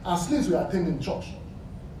that. And slaves were attending church.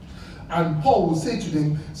 And Paul will say to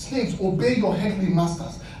them, slaves, obey your earthly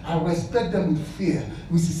masters and respect them with fear,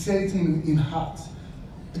 with sincerity in heart.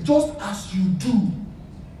 Just as you do,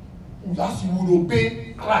 as you would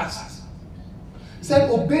obey Christ. He said,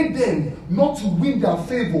 obey them not to win their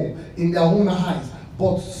favor in their own eyes,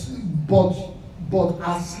 but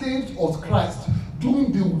as slaves of Christ,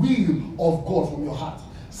 doing the will of God from your heart.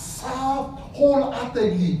 Serve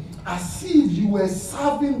wholeheartedly as if you were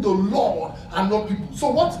serving the Lord and not people.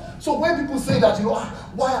 So when people say that,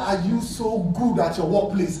 why are you so good at your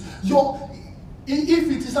workplace? If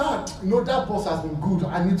it is hard, that boss has been good,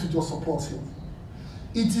 I need to just support him.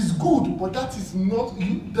 It is good, but that is not,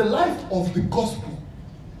 the life of the gospel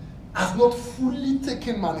has not fully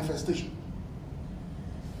taken manifestation.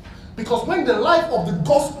 Because when the life of the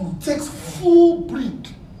gospel takes full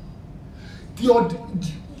break,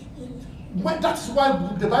 that's why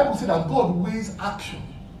the Bible says that God weighs action.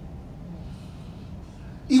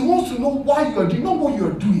 He wants to know why you are doing, not what you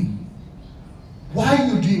are doing. Why are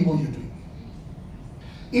you doing what you're doing?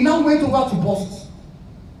 He now went over to bosses.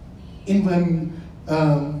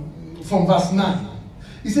 From verse 9.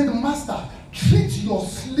 He said, Master, treat your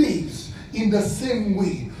slaves in the same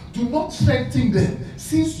way. Do not threaten them,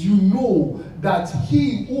 since you know that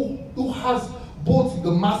he who has both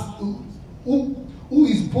the master, who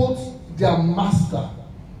is both their master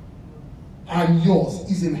and yours,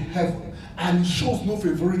 is in heaven, and he shows no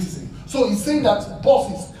favoritism. So he's saying that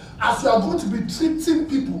bosses, as you are going to be treating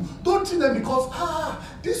people, don't treat them because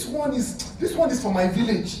this one is for my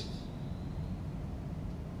village.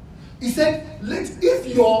 He said, if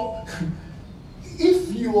you're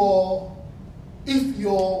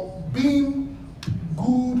being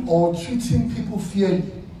good or treating people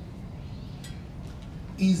fairly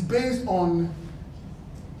is based on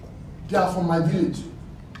they are from my village,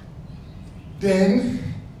 then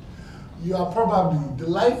you are probably, the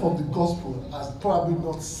life of the gospel has probably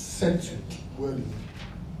not set you well.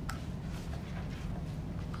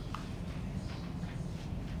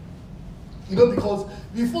 Because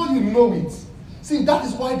before you know it, see, that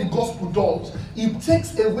is why the gospel does. It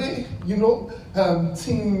takes away,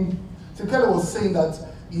 Tim Keller was saying that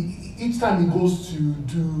each time he goes to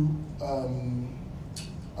do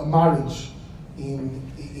a marriage in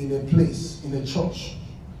a place, in a church,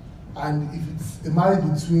 and if it's a marriage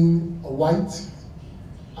between a white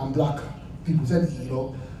and black people, said,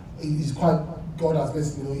 he's quite, God has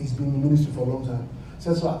blessed, he's been in ministry for a long time.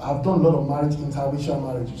 So I've done a lot of interracial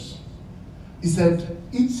marriages. He said,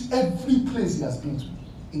 every place he has been to,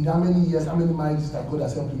 in how many years, how many marriages that God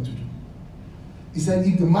has helped him to do. He said,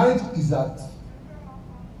 if the marriage is at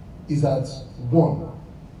one,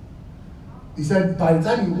 He said by the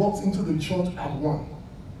time he walked into the church at 1,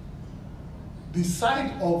 the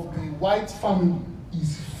side of the white family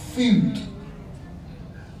is filled.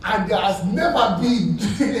 And there has never been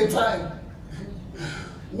a time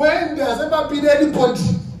when there has ever been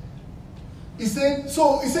anybody. He said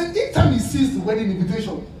each time he sees the wedding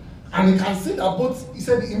invitation and he can see that both, he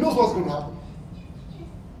said he knows what's going to happen.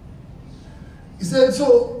 He said,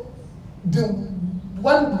 so the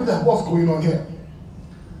one look at what's going on here.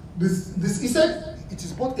 He said it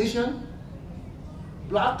is both Asian,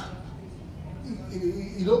 black,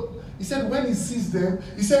 you know. He said when he sees them,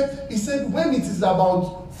 he said when it is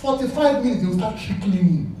about 45 minutes, he will start trickling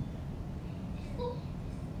in.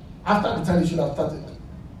 After the time he should have started.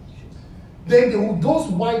 Then those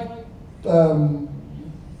white,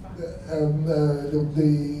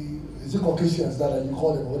 is it Caucasians that you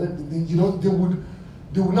call them? You know, they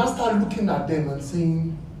would now start looking at them and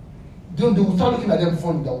saying, they will start looking at them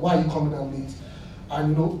funny, that why are you coming out late? And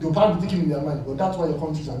you know, they'll probably be thinking in their mind, well, that's why your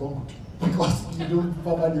countries are not good. Because you don't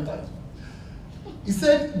properly time. He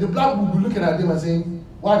said the black will be looking at them and saying,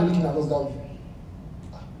 why are they looking at us that way?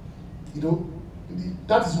 You know,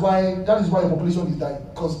 that is why your population is dying,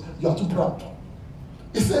 because you are too proud.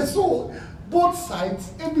 He said, so both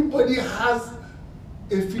sides, everybody has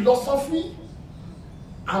a philosophy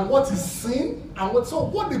and what is sin and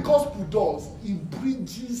what the gospel does, it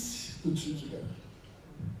bridges the two together.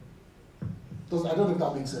 I don't know if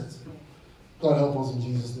that makes sense. God help us in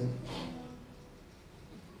Jesus' name.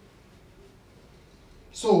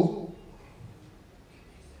 So,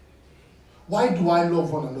 why do I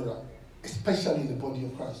love one another? Especially in the body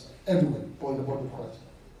of Christ. Everywhere, but in the body of Christ.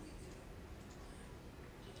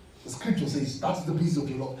 The scripture says, that's the basis of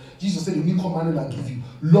your love. Jesus said, the new commandment I give you,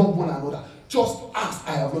 love one another, just as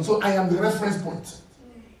I have loved. So I am the reference point.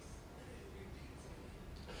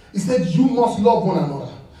 He said, you must love one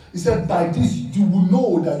another. He said, by this you will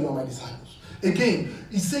know that you are my disciples. Again,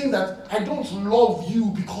 he's saying that I don't love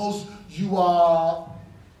you because you are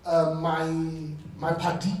my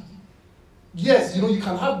party. Yes, you know, you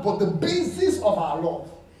can have, but the basis of our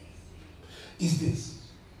love is this.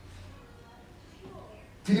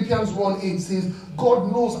 Philippians 1:8 says,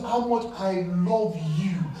 God knows how much I love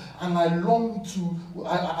you, and I long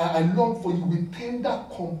for you with tender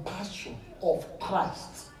compassion of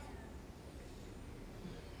Christ.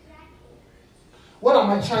 What am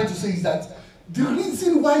I trying to say is that the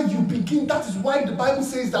reason why you begin, that is why the Bible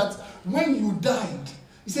says that when you died,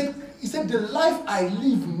 he said, the life I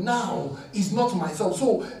live now is not myself.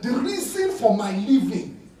 So the reason for my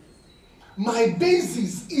living, my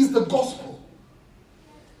basis is the gospel.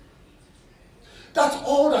 That's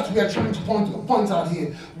all that we are trying to point out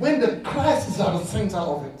here. When the Christ is at the center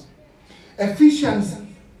of it. Ephesians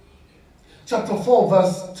chapter 4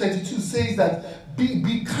 verse 32 says that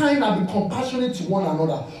be kind and be compassionate to one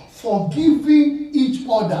another, forgiving each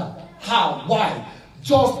other. How? Why?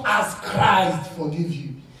 Just as Christ forgave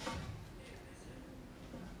you.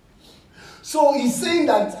 So he's saying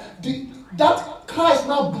that that Christ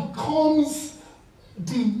now becomes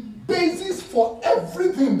the basis for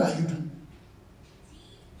everything that you do.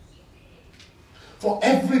 For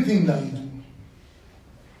everything that you do.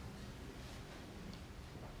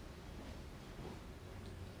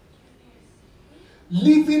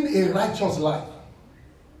 Living a righteous life.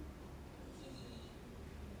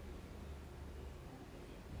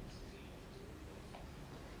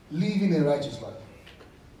 Living a righteous life.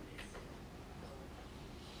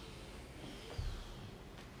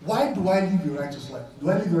 Why do I live a righteous life? Do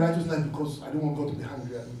I live a righteous life because I don't want God to be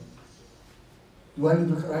angry at me? Do I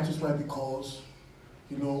live a righteous life because,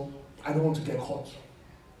 you know, I don't want to get caught?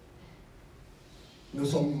 You know,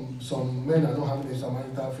 some men are not having a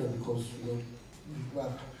Samaritan affair because, you know,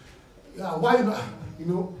 well, yeah, why not? You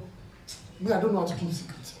know, me, I don't know how to keep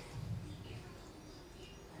secrets.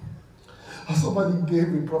 Somebody gave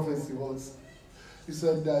me prophecy once. He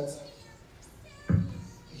said that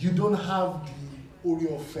you don't have the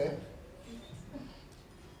Oreo fair.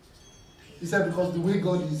 He said because the way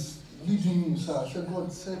God is leading you, sir.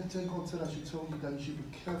 God said I should tell you that you should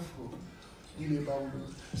be careful. He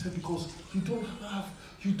said because you don't have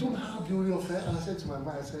the Oreo fair. And I said to my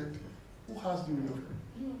mind, I said, who has the Oreo fair?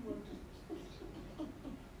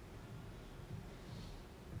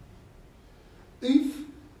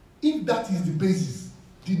 If that is the basis,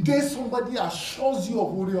 the day somebody assures you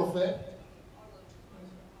of Oreo fair,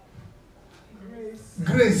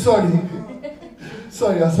 Grace, sorry, I'm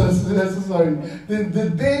so sorry.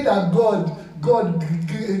 The day that God,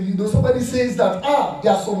 you know, somebody says that,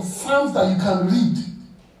 there are some psalms that you can read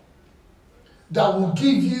that will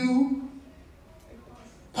give you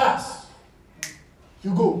pass.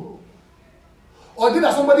 You go. Or the day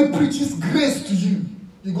that somebody preaches grace to you,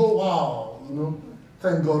 you go, wow,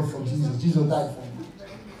 thank God for Jesus. Jesus died for me.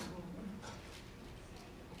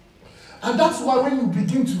 And that's why when you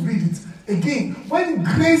begin to read it, again, when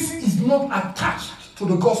grace is not attached to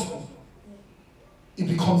the gospel, it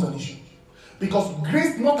becomes an issue. Because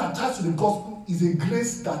grace not attached to the gospel is a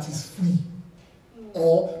grace that is free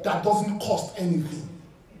or that doesn't cost anything.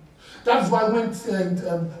 That's why when you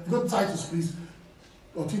go to Titus, please,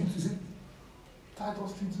 or is it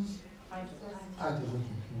Titus? Titus.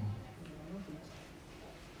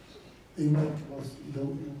 Amen.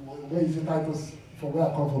 Where is the Titus? From where I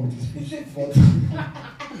come from, it is fish.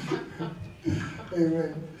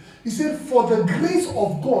 Amen. He said, for the grace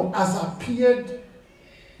of God has appeared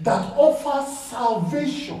that offers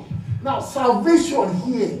salvation. Now, salvation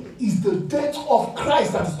here is the death of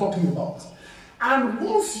Christ that he's talking about. And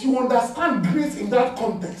once you understand grace in that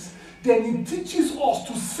context, then it teaches us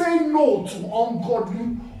to say no to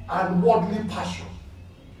ungodly and worldly passion.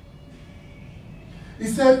 He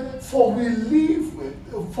said, for we live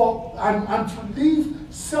and to live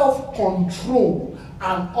self-control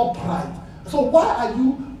and upright. So why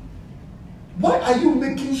are you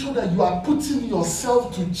making sure that you are putting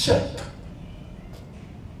yourself to check?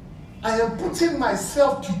 I am putting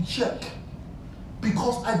myself to check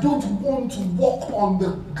because I don't want to walk on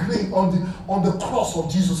the grave, on the cross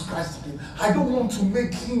of Jesus Christ again. I don't want to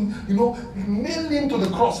make him, nail him to the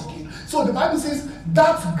cross again. So the Bible says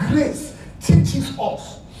that grace teaches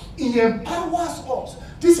us. It empowers us.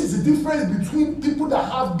 This is the difference between people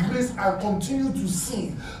that have grace and continue to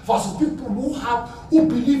sin versus people who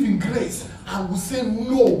believe in grace and will say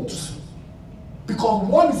no to sin. Because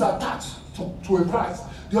one is attached to a price,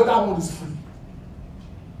 the other one is free.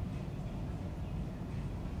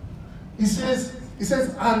 He says,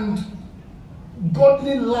 and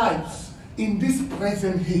godly lives in this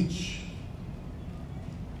present age.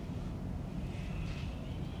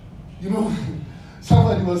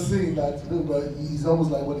 Somebody was saying that, but it's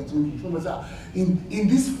almost like what he told me. Somebody said, in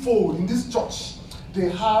this fold, in this church, they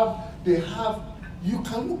have, you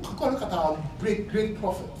can look at our great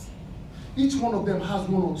prophets. Each one of them has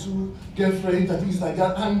one or two girlfriends and things like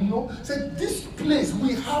that. And said, this place,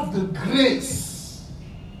 we have the grace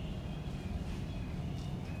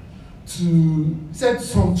said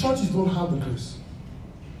some churches don't have the grace.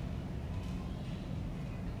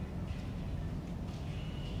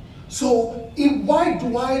 So, why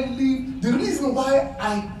do I live? The reason why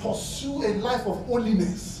I pursue a life of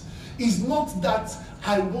holiness is not that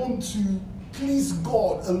I want to please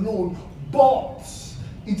God alone, but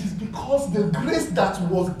it is because the grace that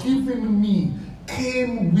was given me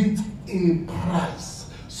came with a price.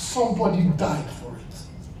 Somebody died for it.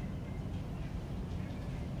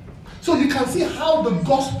 So you can see how the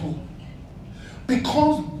gospel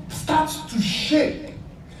starts to shape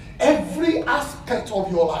every aspect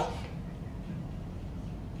of your life.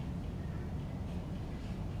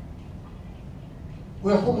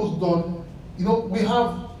 We're almost done. We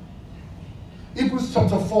have Hebrews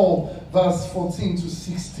chapter 4, verse 14 to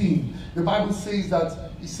 16. The Bible says that,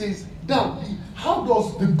 it says, now, how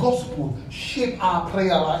does the gospel shape our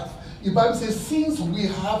prayer life? The Bible says, since we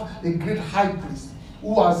have a great high priest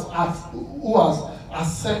who has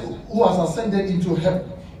ascended into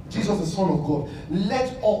heaven, Jesus the Son of God,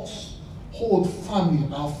 let us hold firmly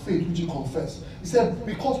our faith which you confess. He said,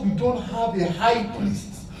 because we don't have a high priest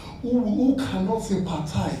who cannot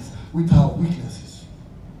sympathize with our weaknesses.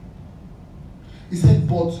 He said,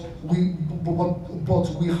 but we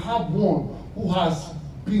have one who has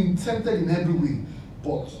been tempted in every way,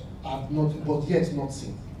 but yet not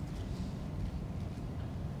sinned.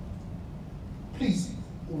 Please,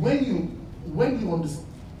 when you understand,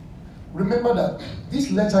 remember that this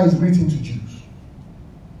letter is written to Jews.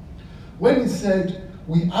 When he said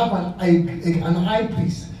we have an high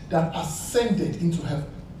priest that ascended into heaven,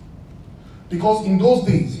 because in those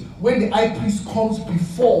days, when the high priest comes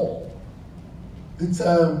before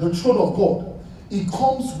the throne of God, he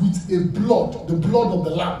comes with the blood of the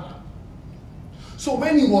Lamb. So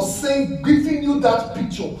when he was giving you that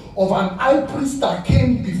picture of an high priest that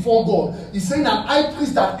came before God, he's saying an high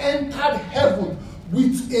priest that entered heaven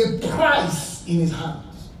with a price in his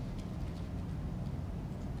hands.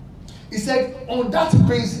 He said, on that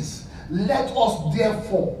basis, let us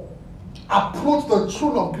therefore approach the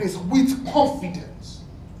throne of grace with confidence.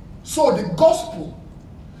 So the gospel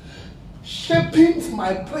shaping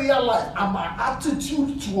my prayer life and my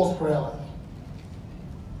attitude towards prayer life.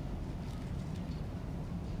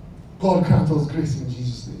 God grant us grace in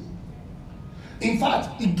Jesus' name. In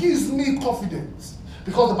fact, it gives me confidence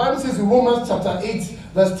because the Bible says in Romans chapter 8,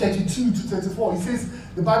 verse 32 to 34, it says,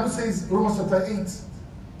 The Bible says, Romans chapter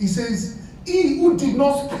 8, it says, he who did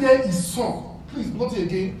not spare his son, please note it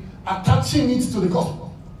again, attaching it to the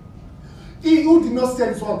gospel. He who did not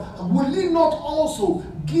spare his son, will he not also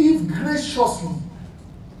graciously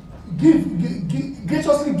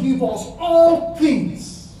give us all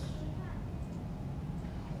things?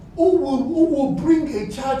 Who will bring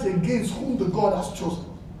a charge against whom the God has chosen?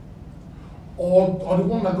 Or the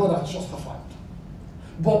one that God has justified?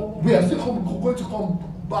 But we are still going to come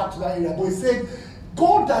back to that area. But he said,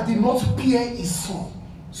 God that did not spare his son.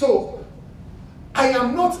 So, I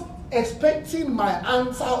am not expecting my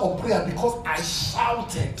answer or prayer because I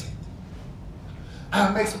shouted. I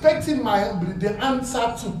am expecting the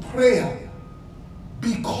answer to prayer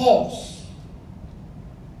because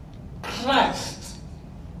Christ,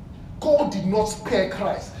 God did not spare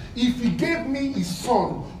Christ. If he gave me his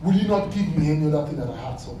son, will he not give me any other thing that I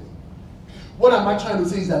had for me? What am I trying to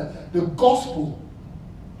say is that the gospel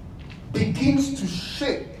begins to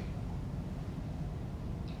shape.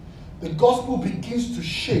 The gospel begins to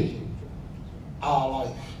shape our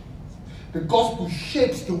life. The gospel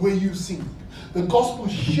shapes the way you sing. The gospel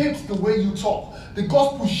shapes the way you talk. The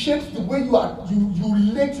gospel shapes the way you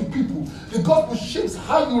relate to people. The gospel shapes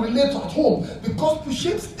how you relate at home. The gospel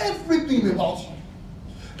shapes everything about you.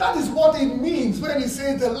 That is what it means when he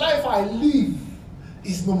says the life I live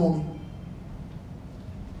is no more me.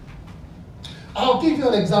 I'll give you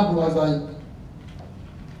an example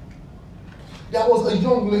there was a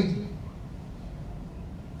young lady,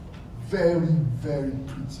 very, very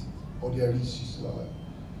pretty, or there is, she's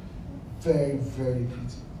very, very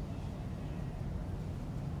pretty.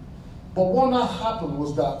 But what that happened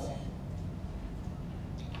was that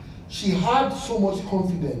she had so much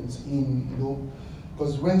confidence in,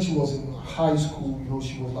 because when she was in high school,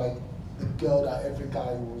 she was like the girl that every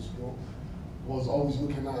guy was always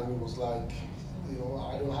looking at and was like,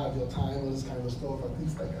 I don't have your time, all this kind of stuff and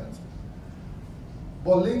things like that.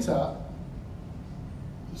 But later,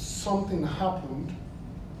 something happened.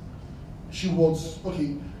 She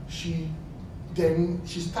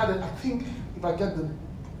started, I think, if I get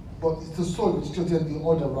but it's the story, it's just the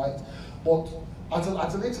order, right? But at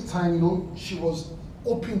a later time, she was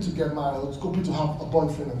hoping to get married, hoping to have a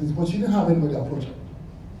boyfriend and this, but she didn't have anybody approach her.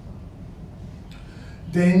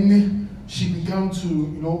 Then she began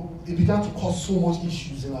to, it began to cause so much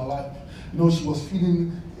issues in her life. She was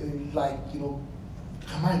feeling like, am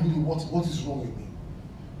I really, what is wrong with me?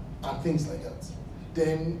 And things like that.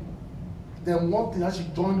 Then one thing, she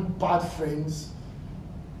joined bad friends,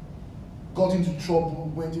 got into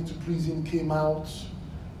trouble, went into prison, came out.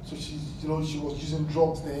 So she was using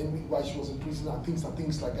drugs then while she was in prison and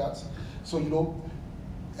things like that. So,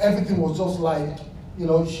 everything was just like,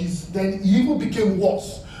 then it even became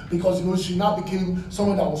worse because, she now became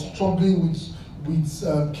someone that was struggling with and things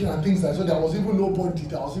like that. So there was even nobody,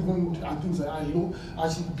 and things like that, and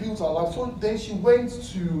she built her life. So then she went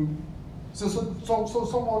to, so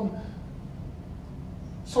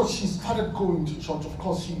she started going to church. Of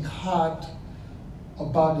course, she heard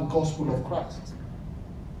about the gospel of Christ.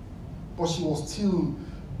 But she was still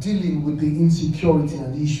dealing with the insecurity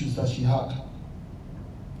and the issues that she had.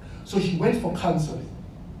 So she went for counseling,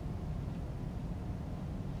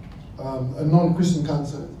 a non-Christian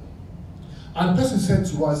counseling. And the person said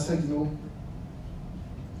to her,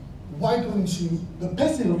 why don't you, the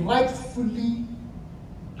person rightfully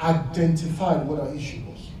identified what her issue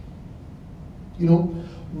was.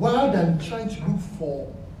 Rather than trying to look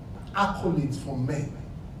for accolades from men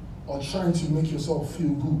or trying to make yourself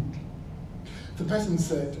feel good, the person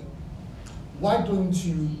said, why don't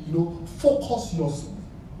you, focus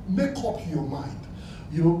make up your mind,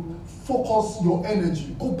 focus your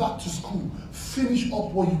energy, go back to school, finish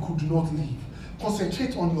up what you could not leave,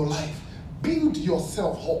 concentrate on your life, build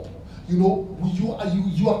yourself up.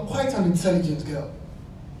 You are quite an intelligent girl.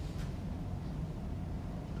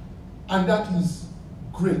 And that is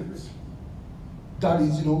great. That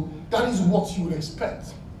is what you would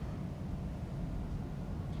expect.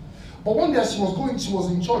 But one day she was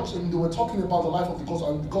in church and they were talking about the life of the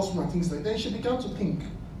gospel and things like that. Then she began to think.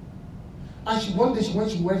 And one day when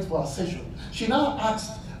she went for a session, she now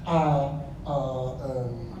asked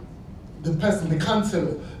the person, the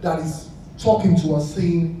counselor that is talking to her,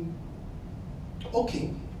 saying,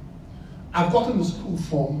 okay, I've gotten the school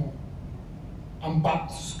form, I'm back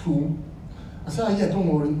to school. I said, yeah, don't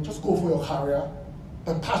worry, just go for your career.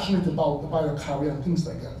 Be passionate about your career and things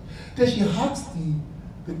like that. Then she asked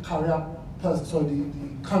the career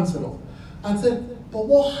person, the counselor, and said, but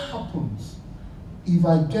what happens if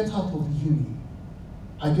I get out of uni,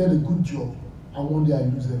 I get a good job, and one day I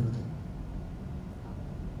lose everything?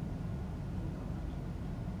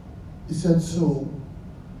 He said, so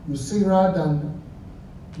you say rather than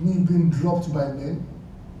me being dropped by men,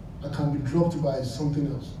 I can be dropped by something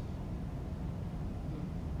else.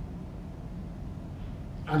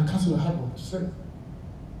 And the counselor had what to say.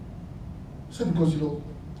 He said, because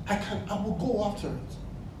I will go after it.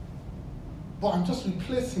 But I'm just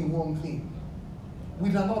replacing one thing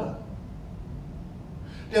with another.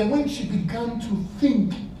 Then when she began to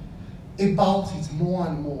think about it more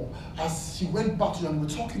and more, as she went back to them, we're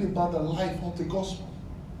talking about the life of the gospel.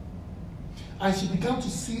 And she began to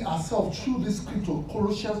see herself through this scripture,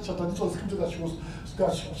 Colossians chapter, this was the scripture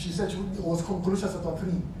that she said it was Colossians chapter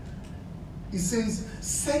 3. It says,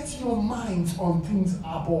 set your minds on things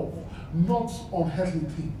above, not on earthly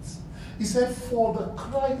things. He said, for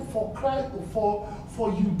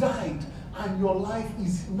you died, and your life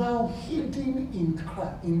is now hidden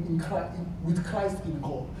with Christ in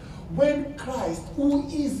God. When Christ, who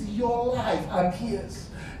is your life, appears,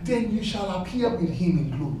 then you shall appear with him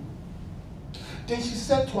in glory. Then she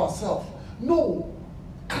said to herself, no,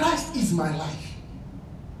 Christ is my life.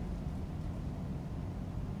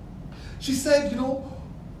 She said,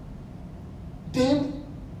 then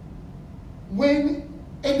when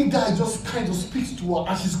any guy just kind of speaks to her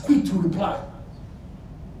and she's quick to reply,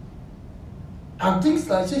 and things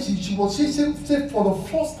like she said for the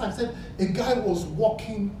first time, said a guy was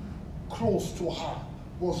walking close to her,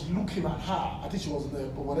 was looking at her. I think she was there,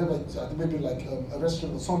 but whatever, maybe like a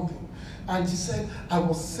restaurant or something. And she said, I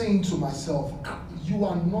was saying to myself, you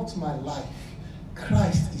are not my life.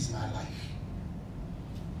 Christ is my life.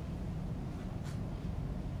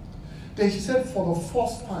 Then she said for the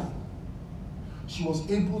first time, she was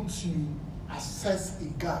able to assess a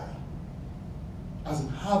guy, as in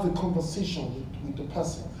have a conversation with the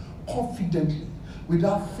person confidently,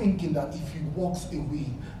 without thinking that if he walks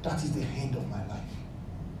away, that is the end of my life.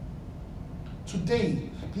 Today,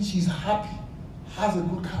 she's happy, has a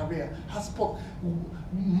good career, but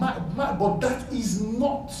that is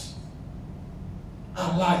not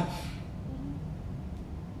her life.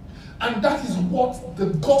 And that is what the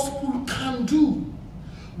gospel can do.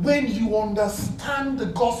 When you understand the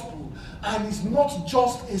gospel, and it's not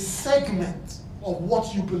just a segment of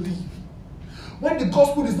what you believe. When the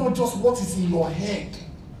gospel is not just what is in your head,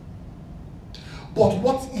 but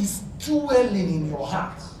what is dwelling in your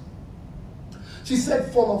heart. She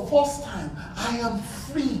said, for the first time, I am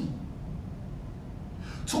free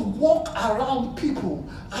to walk around people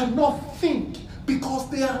and not think, because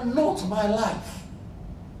they are not my life.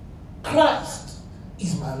 Christ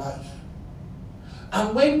is my life.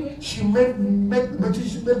 And when she met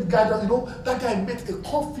the guy, that guy met a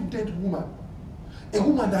confident woman. A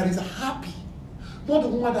woman that is happy. Not a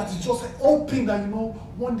woman that is just hoping that,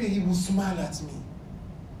 one day he will smile at me.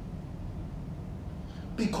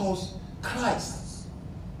 Because Christ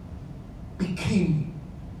became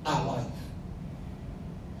our life.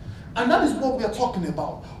 And that is what we are talking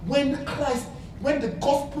about. When the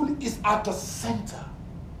gospel is at the center,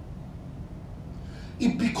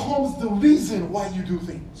 it becomes the reason why you do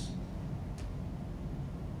things.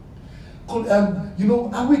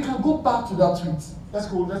 And we can go back to that tweet. Let's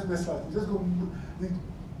go, next slide.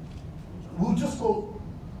 We'll just go,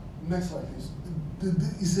 next slide, please.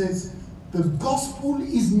 It says, the gospel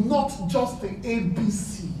is not just the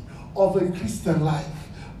ABC of a Christian life,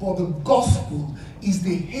 but the gospel is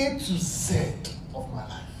the A to Z of my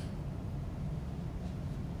life.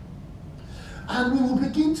 And we will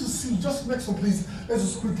begin to see, just next one please, let's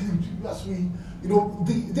just quickly, as we,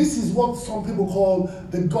 this is what some people call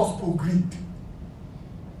the gospel grid.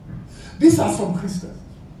 These are some Christians.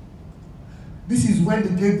 This is when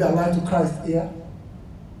they gave their life to Christ here.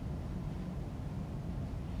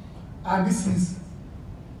 And this is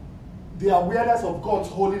the awareness of God's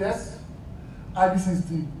holiness. And this is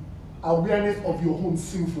the awareness of your own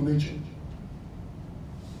sinful nature.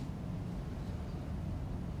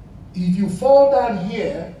 If you fall down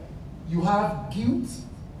here, you have guilt,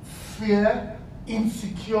 fear,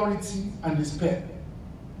 insecurity, and despair.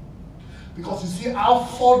 Because you see how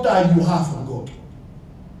far down you are from God.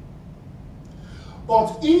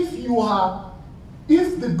 But if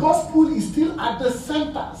the gospel is still at the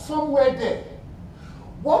center, somewhere there,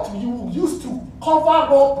 what you used to cover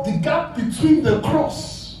up the gap between the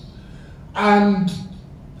cross and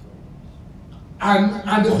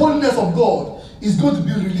the holiness of God is going to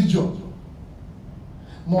be religion,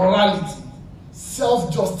 morality,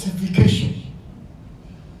 self-justification,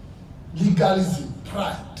 legalism,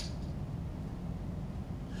 pride.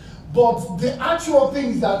 But the actual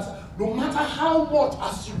thing is that no matter how much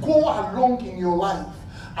as you go along in your life,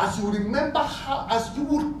 as you remember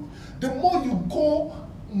the more you go,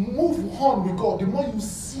 move on with God, the more you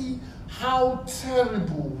see how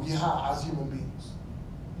terrible we are as human beings.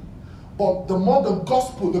 But the more the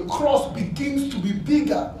gospel, the cross begins to be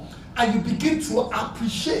bigger, and you begin to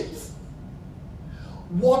appreciate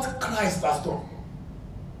what Christ has done.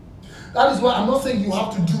 That is why I'm not saying you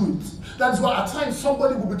have to do it. That is why at times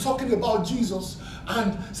somebody will be talking about Jesus,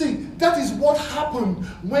 and see, that is what happened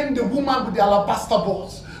when the woman with the alabaster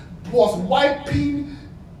box was wiping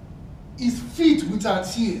his feet with her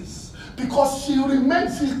tears, because she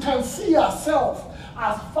can see herself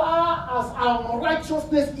as far as our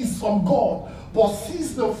righteousness is from God, but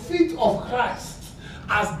sees the feet of Christ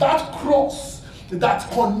as that cross that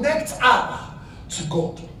connects her to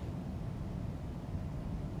God.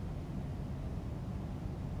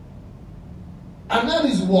 And that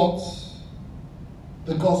is what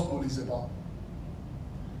the gospel is about.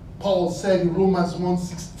 Paul said in Romans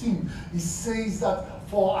 1:16, he says that,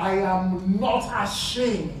 for I am not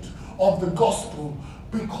ashamed of the gospel,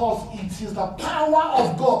 because it is the power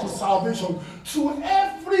of God to salvation to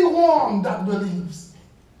everyone that believes.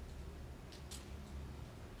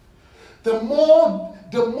 The more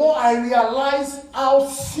I realize how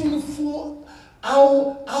sinful,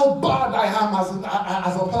 how bad I am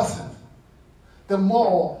as a person, the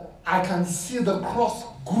more I can see the cross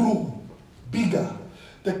grow bigger.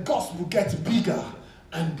 The gospel gets bigger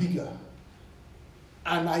and bigger.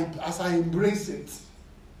 And as I embrace it,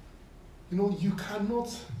 you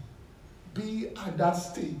cannot be at that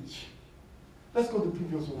stage. Let's go to the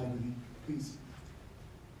previous one, I believe, please.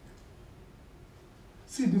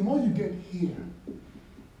 See, the more you get here,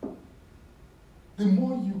 the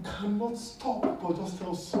more you cannot stop but just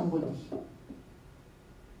tell somebody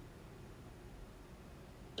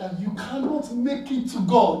that you cannot make it to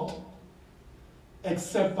God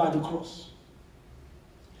except by the cross.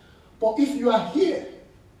 But if you are here,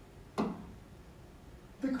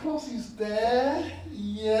 the cross is there,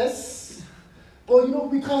 yes, but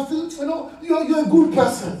we can still, you're a good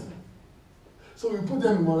person. So we put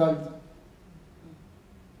them in morality.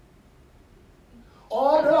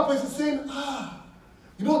 Or the other person saying,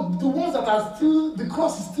 the ones that are still, the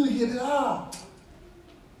cross is still here,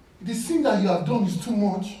 the sin that you have done is too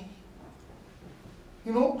much.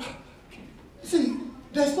 See,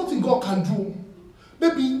 there's nothing God can do.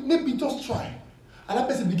 Maybe just try. And that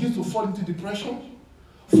person begins to fall into depression,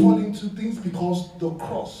 fall into things, because the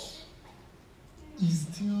cross is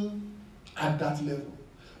still at that level.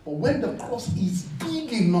 But when the cross is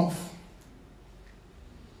big enough,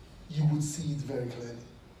 you will see it very clearly.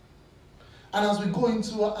 And as we go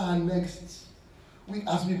into our next,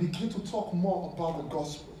 as we begin to talk more about the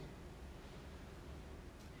gospel,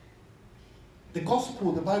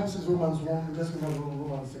 the Bible says Romans 1, let's remember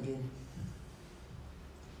Romans again.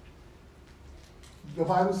 The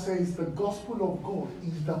Bible says the gospel of God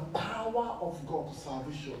is the power of God to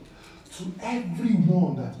salvation to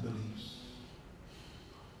everyone that believes.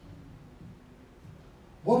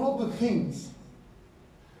 One of the things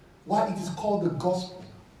why it is called the gospel,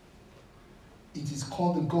 it is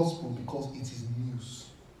called the gospel because it is news.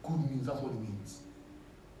 Good news, that's what it means.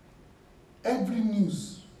 Every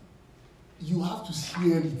news, you have to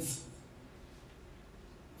share it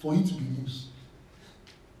for it to be news.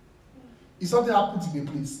 If something happens in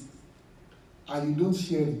a place and you don't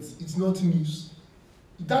share it, it's not news.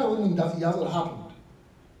 That doesn't mean that it hasn't happened.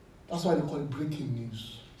 That's why they call it breaking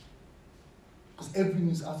news. Because every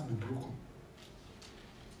news has to be broken.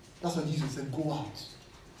 That's why Jesus said, go out.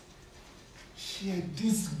 Share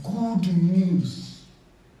this good news.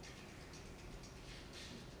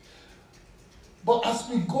 But as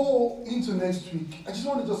we go into next week, I just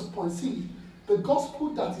want to point, see, the gospel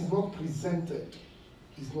that is not presented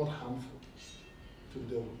is not harmful to the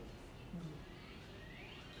devil.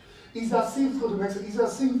 It's as if, go to the next, it's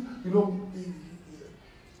as if,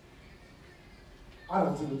 I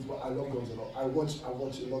don't think it's, but I love guns a lot. I watch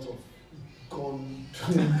a lot of gun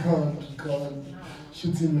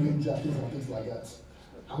shooting range things and things like that.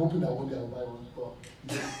 I'm hoping that one day I'll buy one, but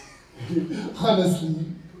honestly,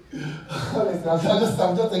 I'm just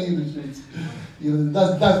telling you the truth.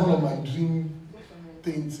 That's one of my dream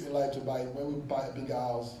things in life to buy. When we buy a bigger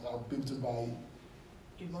house, I'll be able to buy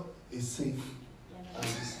a safe.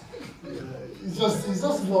 It's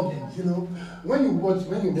just lovely, When you watch,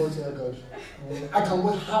 oh God, I can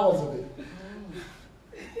watch hours of it.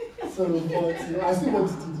 So, but I still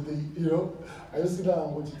watch it today, I just sit down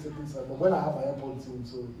and watch it every time. But when I have my AirPods in,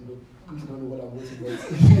 so people don't know what I'm watching.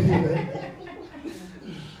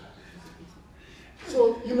 So,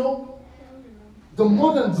 the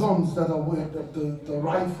modern guns that are the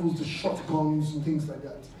rifles, the shotguns and things like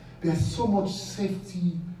that, there's so much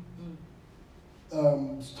safety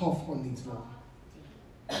stuff on it now.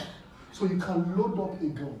 So you can load up a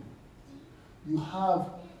gun. You have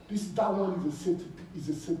that one is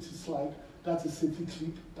a safety slide. That's a safety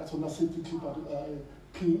clip. That's on a safety clip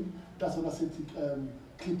at pin. That's on a safety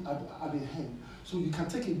clip at the hand. So you can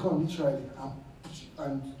take a gun literally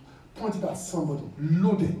and point it at somebody,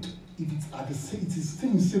 loaded. If it's it is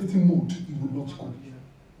still in safety mode, it will not go.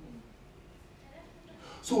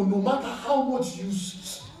 So no matter how much you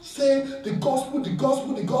say the gospel,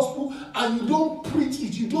 and you don't preach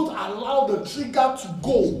it, you don't allow the trigger to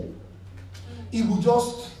go, it will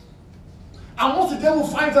just. And once the devil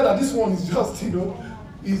finds out that this one is just,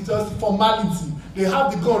 it's just formality. They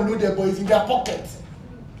have the gun loaded, but it's in their pocket.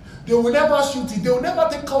 They will never shoot it. They will never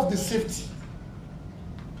take off the safety.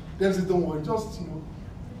 They say, don't worry, just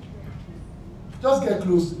get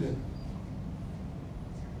close to them.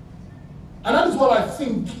 And that is what I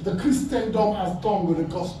think the Christendom has done with the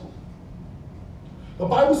gospel. The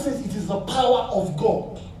Bible says it is the power of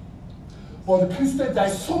God. But the Christian, there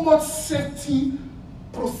is so much safety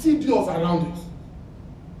procedures around it.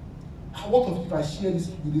 What if I share this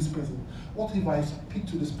with this person? What if I speak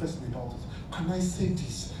to this person about it? Can I say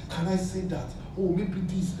this? Can I say that? Oh, maybe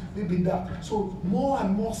this, maybe that. So more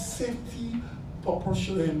and more safety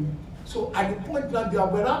proportion. So at the point that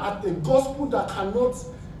we're at a gospel that cannot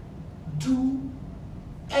do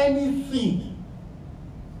anything.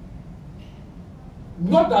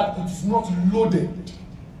 Not that it is not loaded,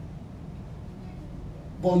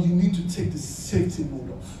 but you need to take the safety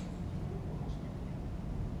mode off.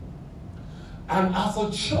 And as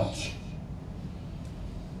a church,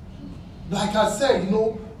 like I said,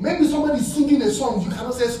 maybe somebody is singing a song, you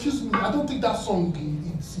cannot say, excuse me, I don't think that song,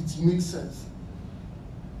 it makes sense.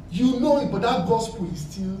 You know it, but that gospel is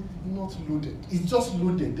still not loaded. It's just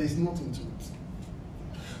loaded, there's nothing to it.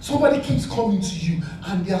 Somebody keeps coming to you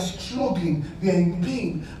and they are struggling, they are in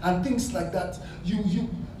pain, and things like that.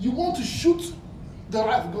 You want to shoot the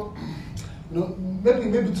rifle,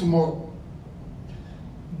 maybe tomorrow.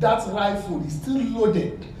 That rifle is still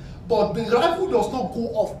loaded, but the rifle does not go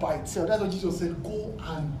off by itself. That's what Jesus said, go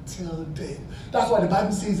and tell them. That's why the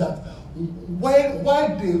Bible says that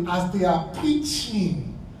as they are preaching,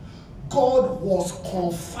 God was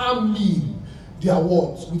confirming their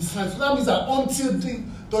words with signs. So that means that until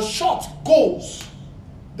the shot goes,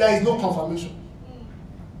 there is no confirmation.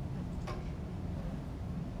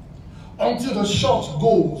 Until the shot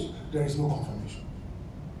goes, there is no confirmation.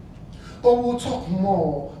 But we'll talk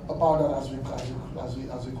more about that as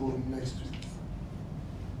we go next week.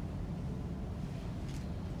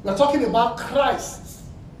 We're talking about Christ,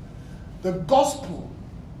 the gospel,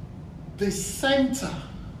 the center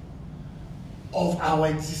of our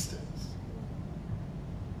existence.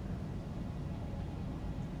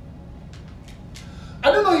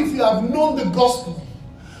 I don't know if you have known the gospel,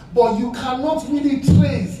 but you cannot really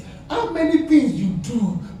trace how many things you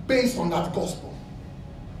do based on that gospel.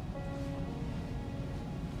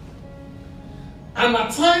 And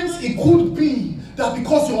at times it could be that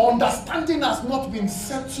because your understanding has not been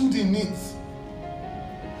settled in it.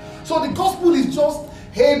 So the gospel is just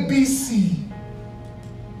ABC.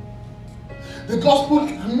 The gospel,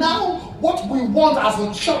 now what we want as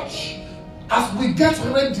a church, as we get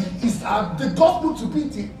ready, is the gospel to be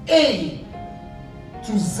the A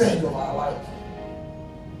to Z of our life.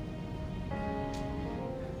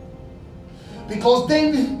 Because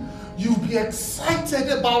then you'll be excited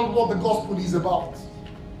about what the gospel is about.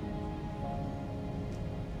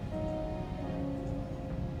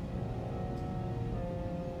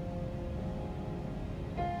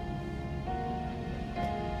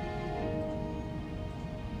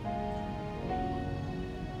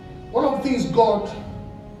 One of the things God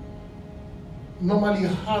normally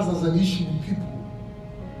has as an issue with people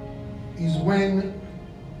is when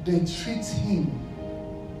they treat him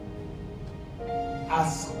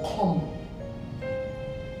as common.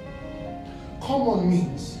 Common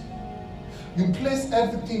means you place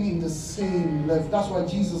everything in the same level. That's why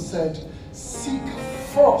Jesus said, seek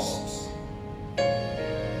first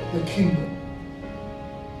the kingdom.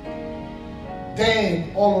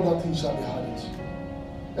 Then all other things shall be added to you.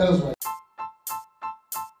 Let us write.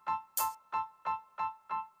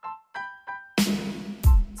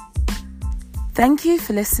 Thank you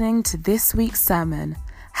for listening to this week's sermon.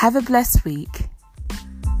 Have a blessed week.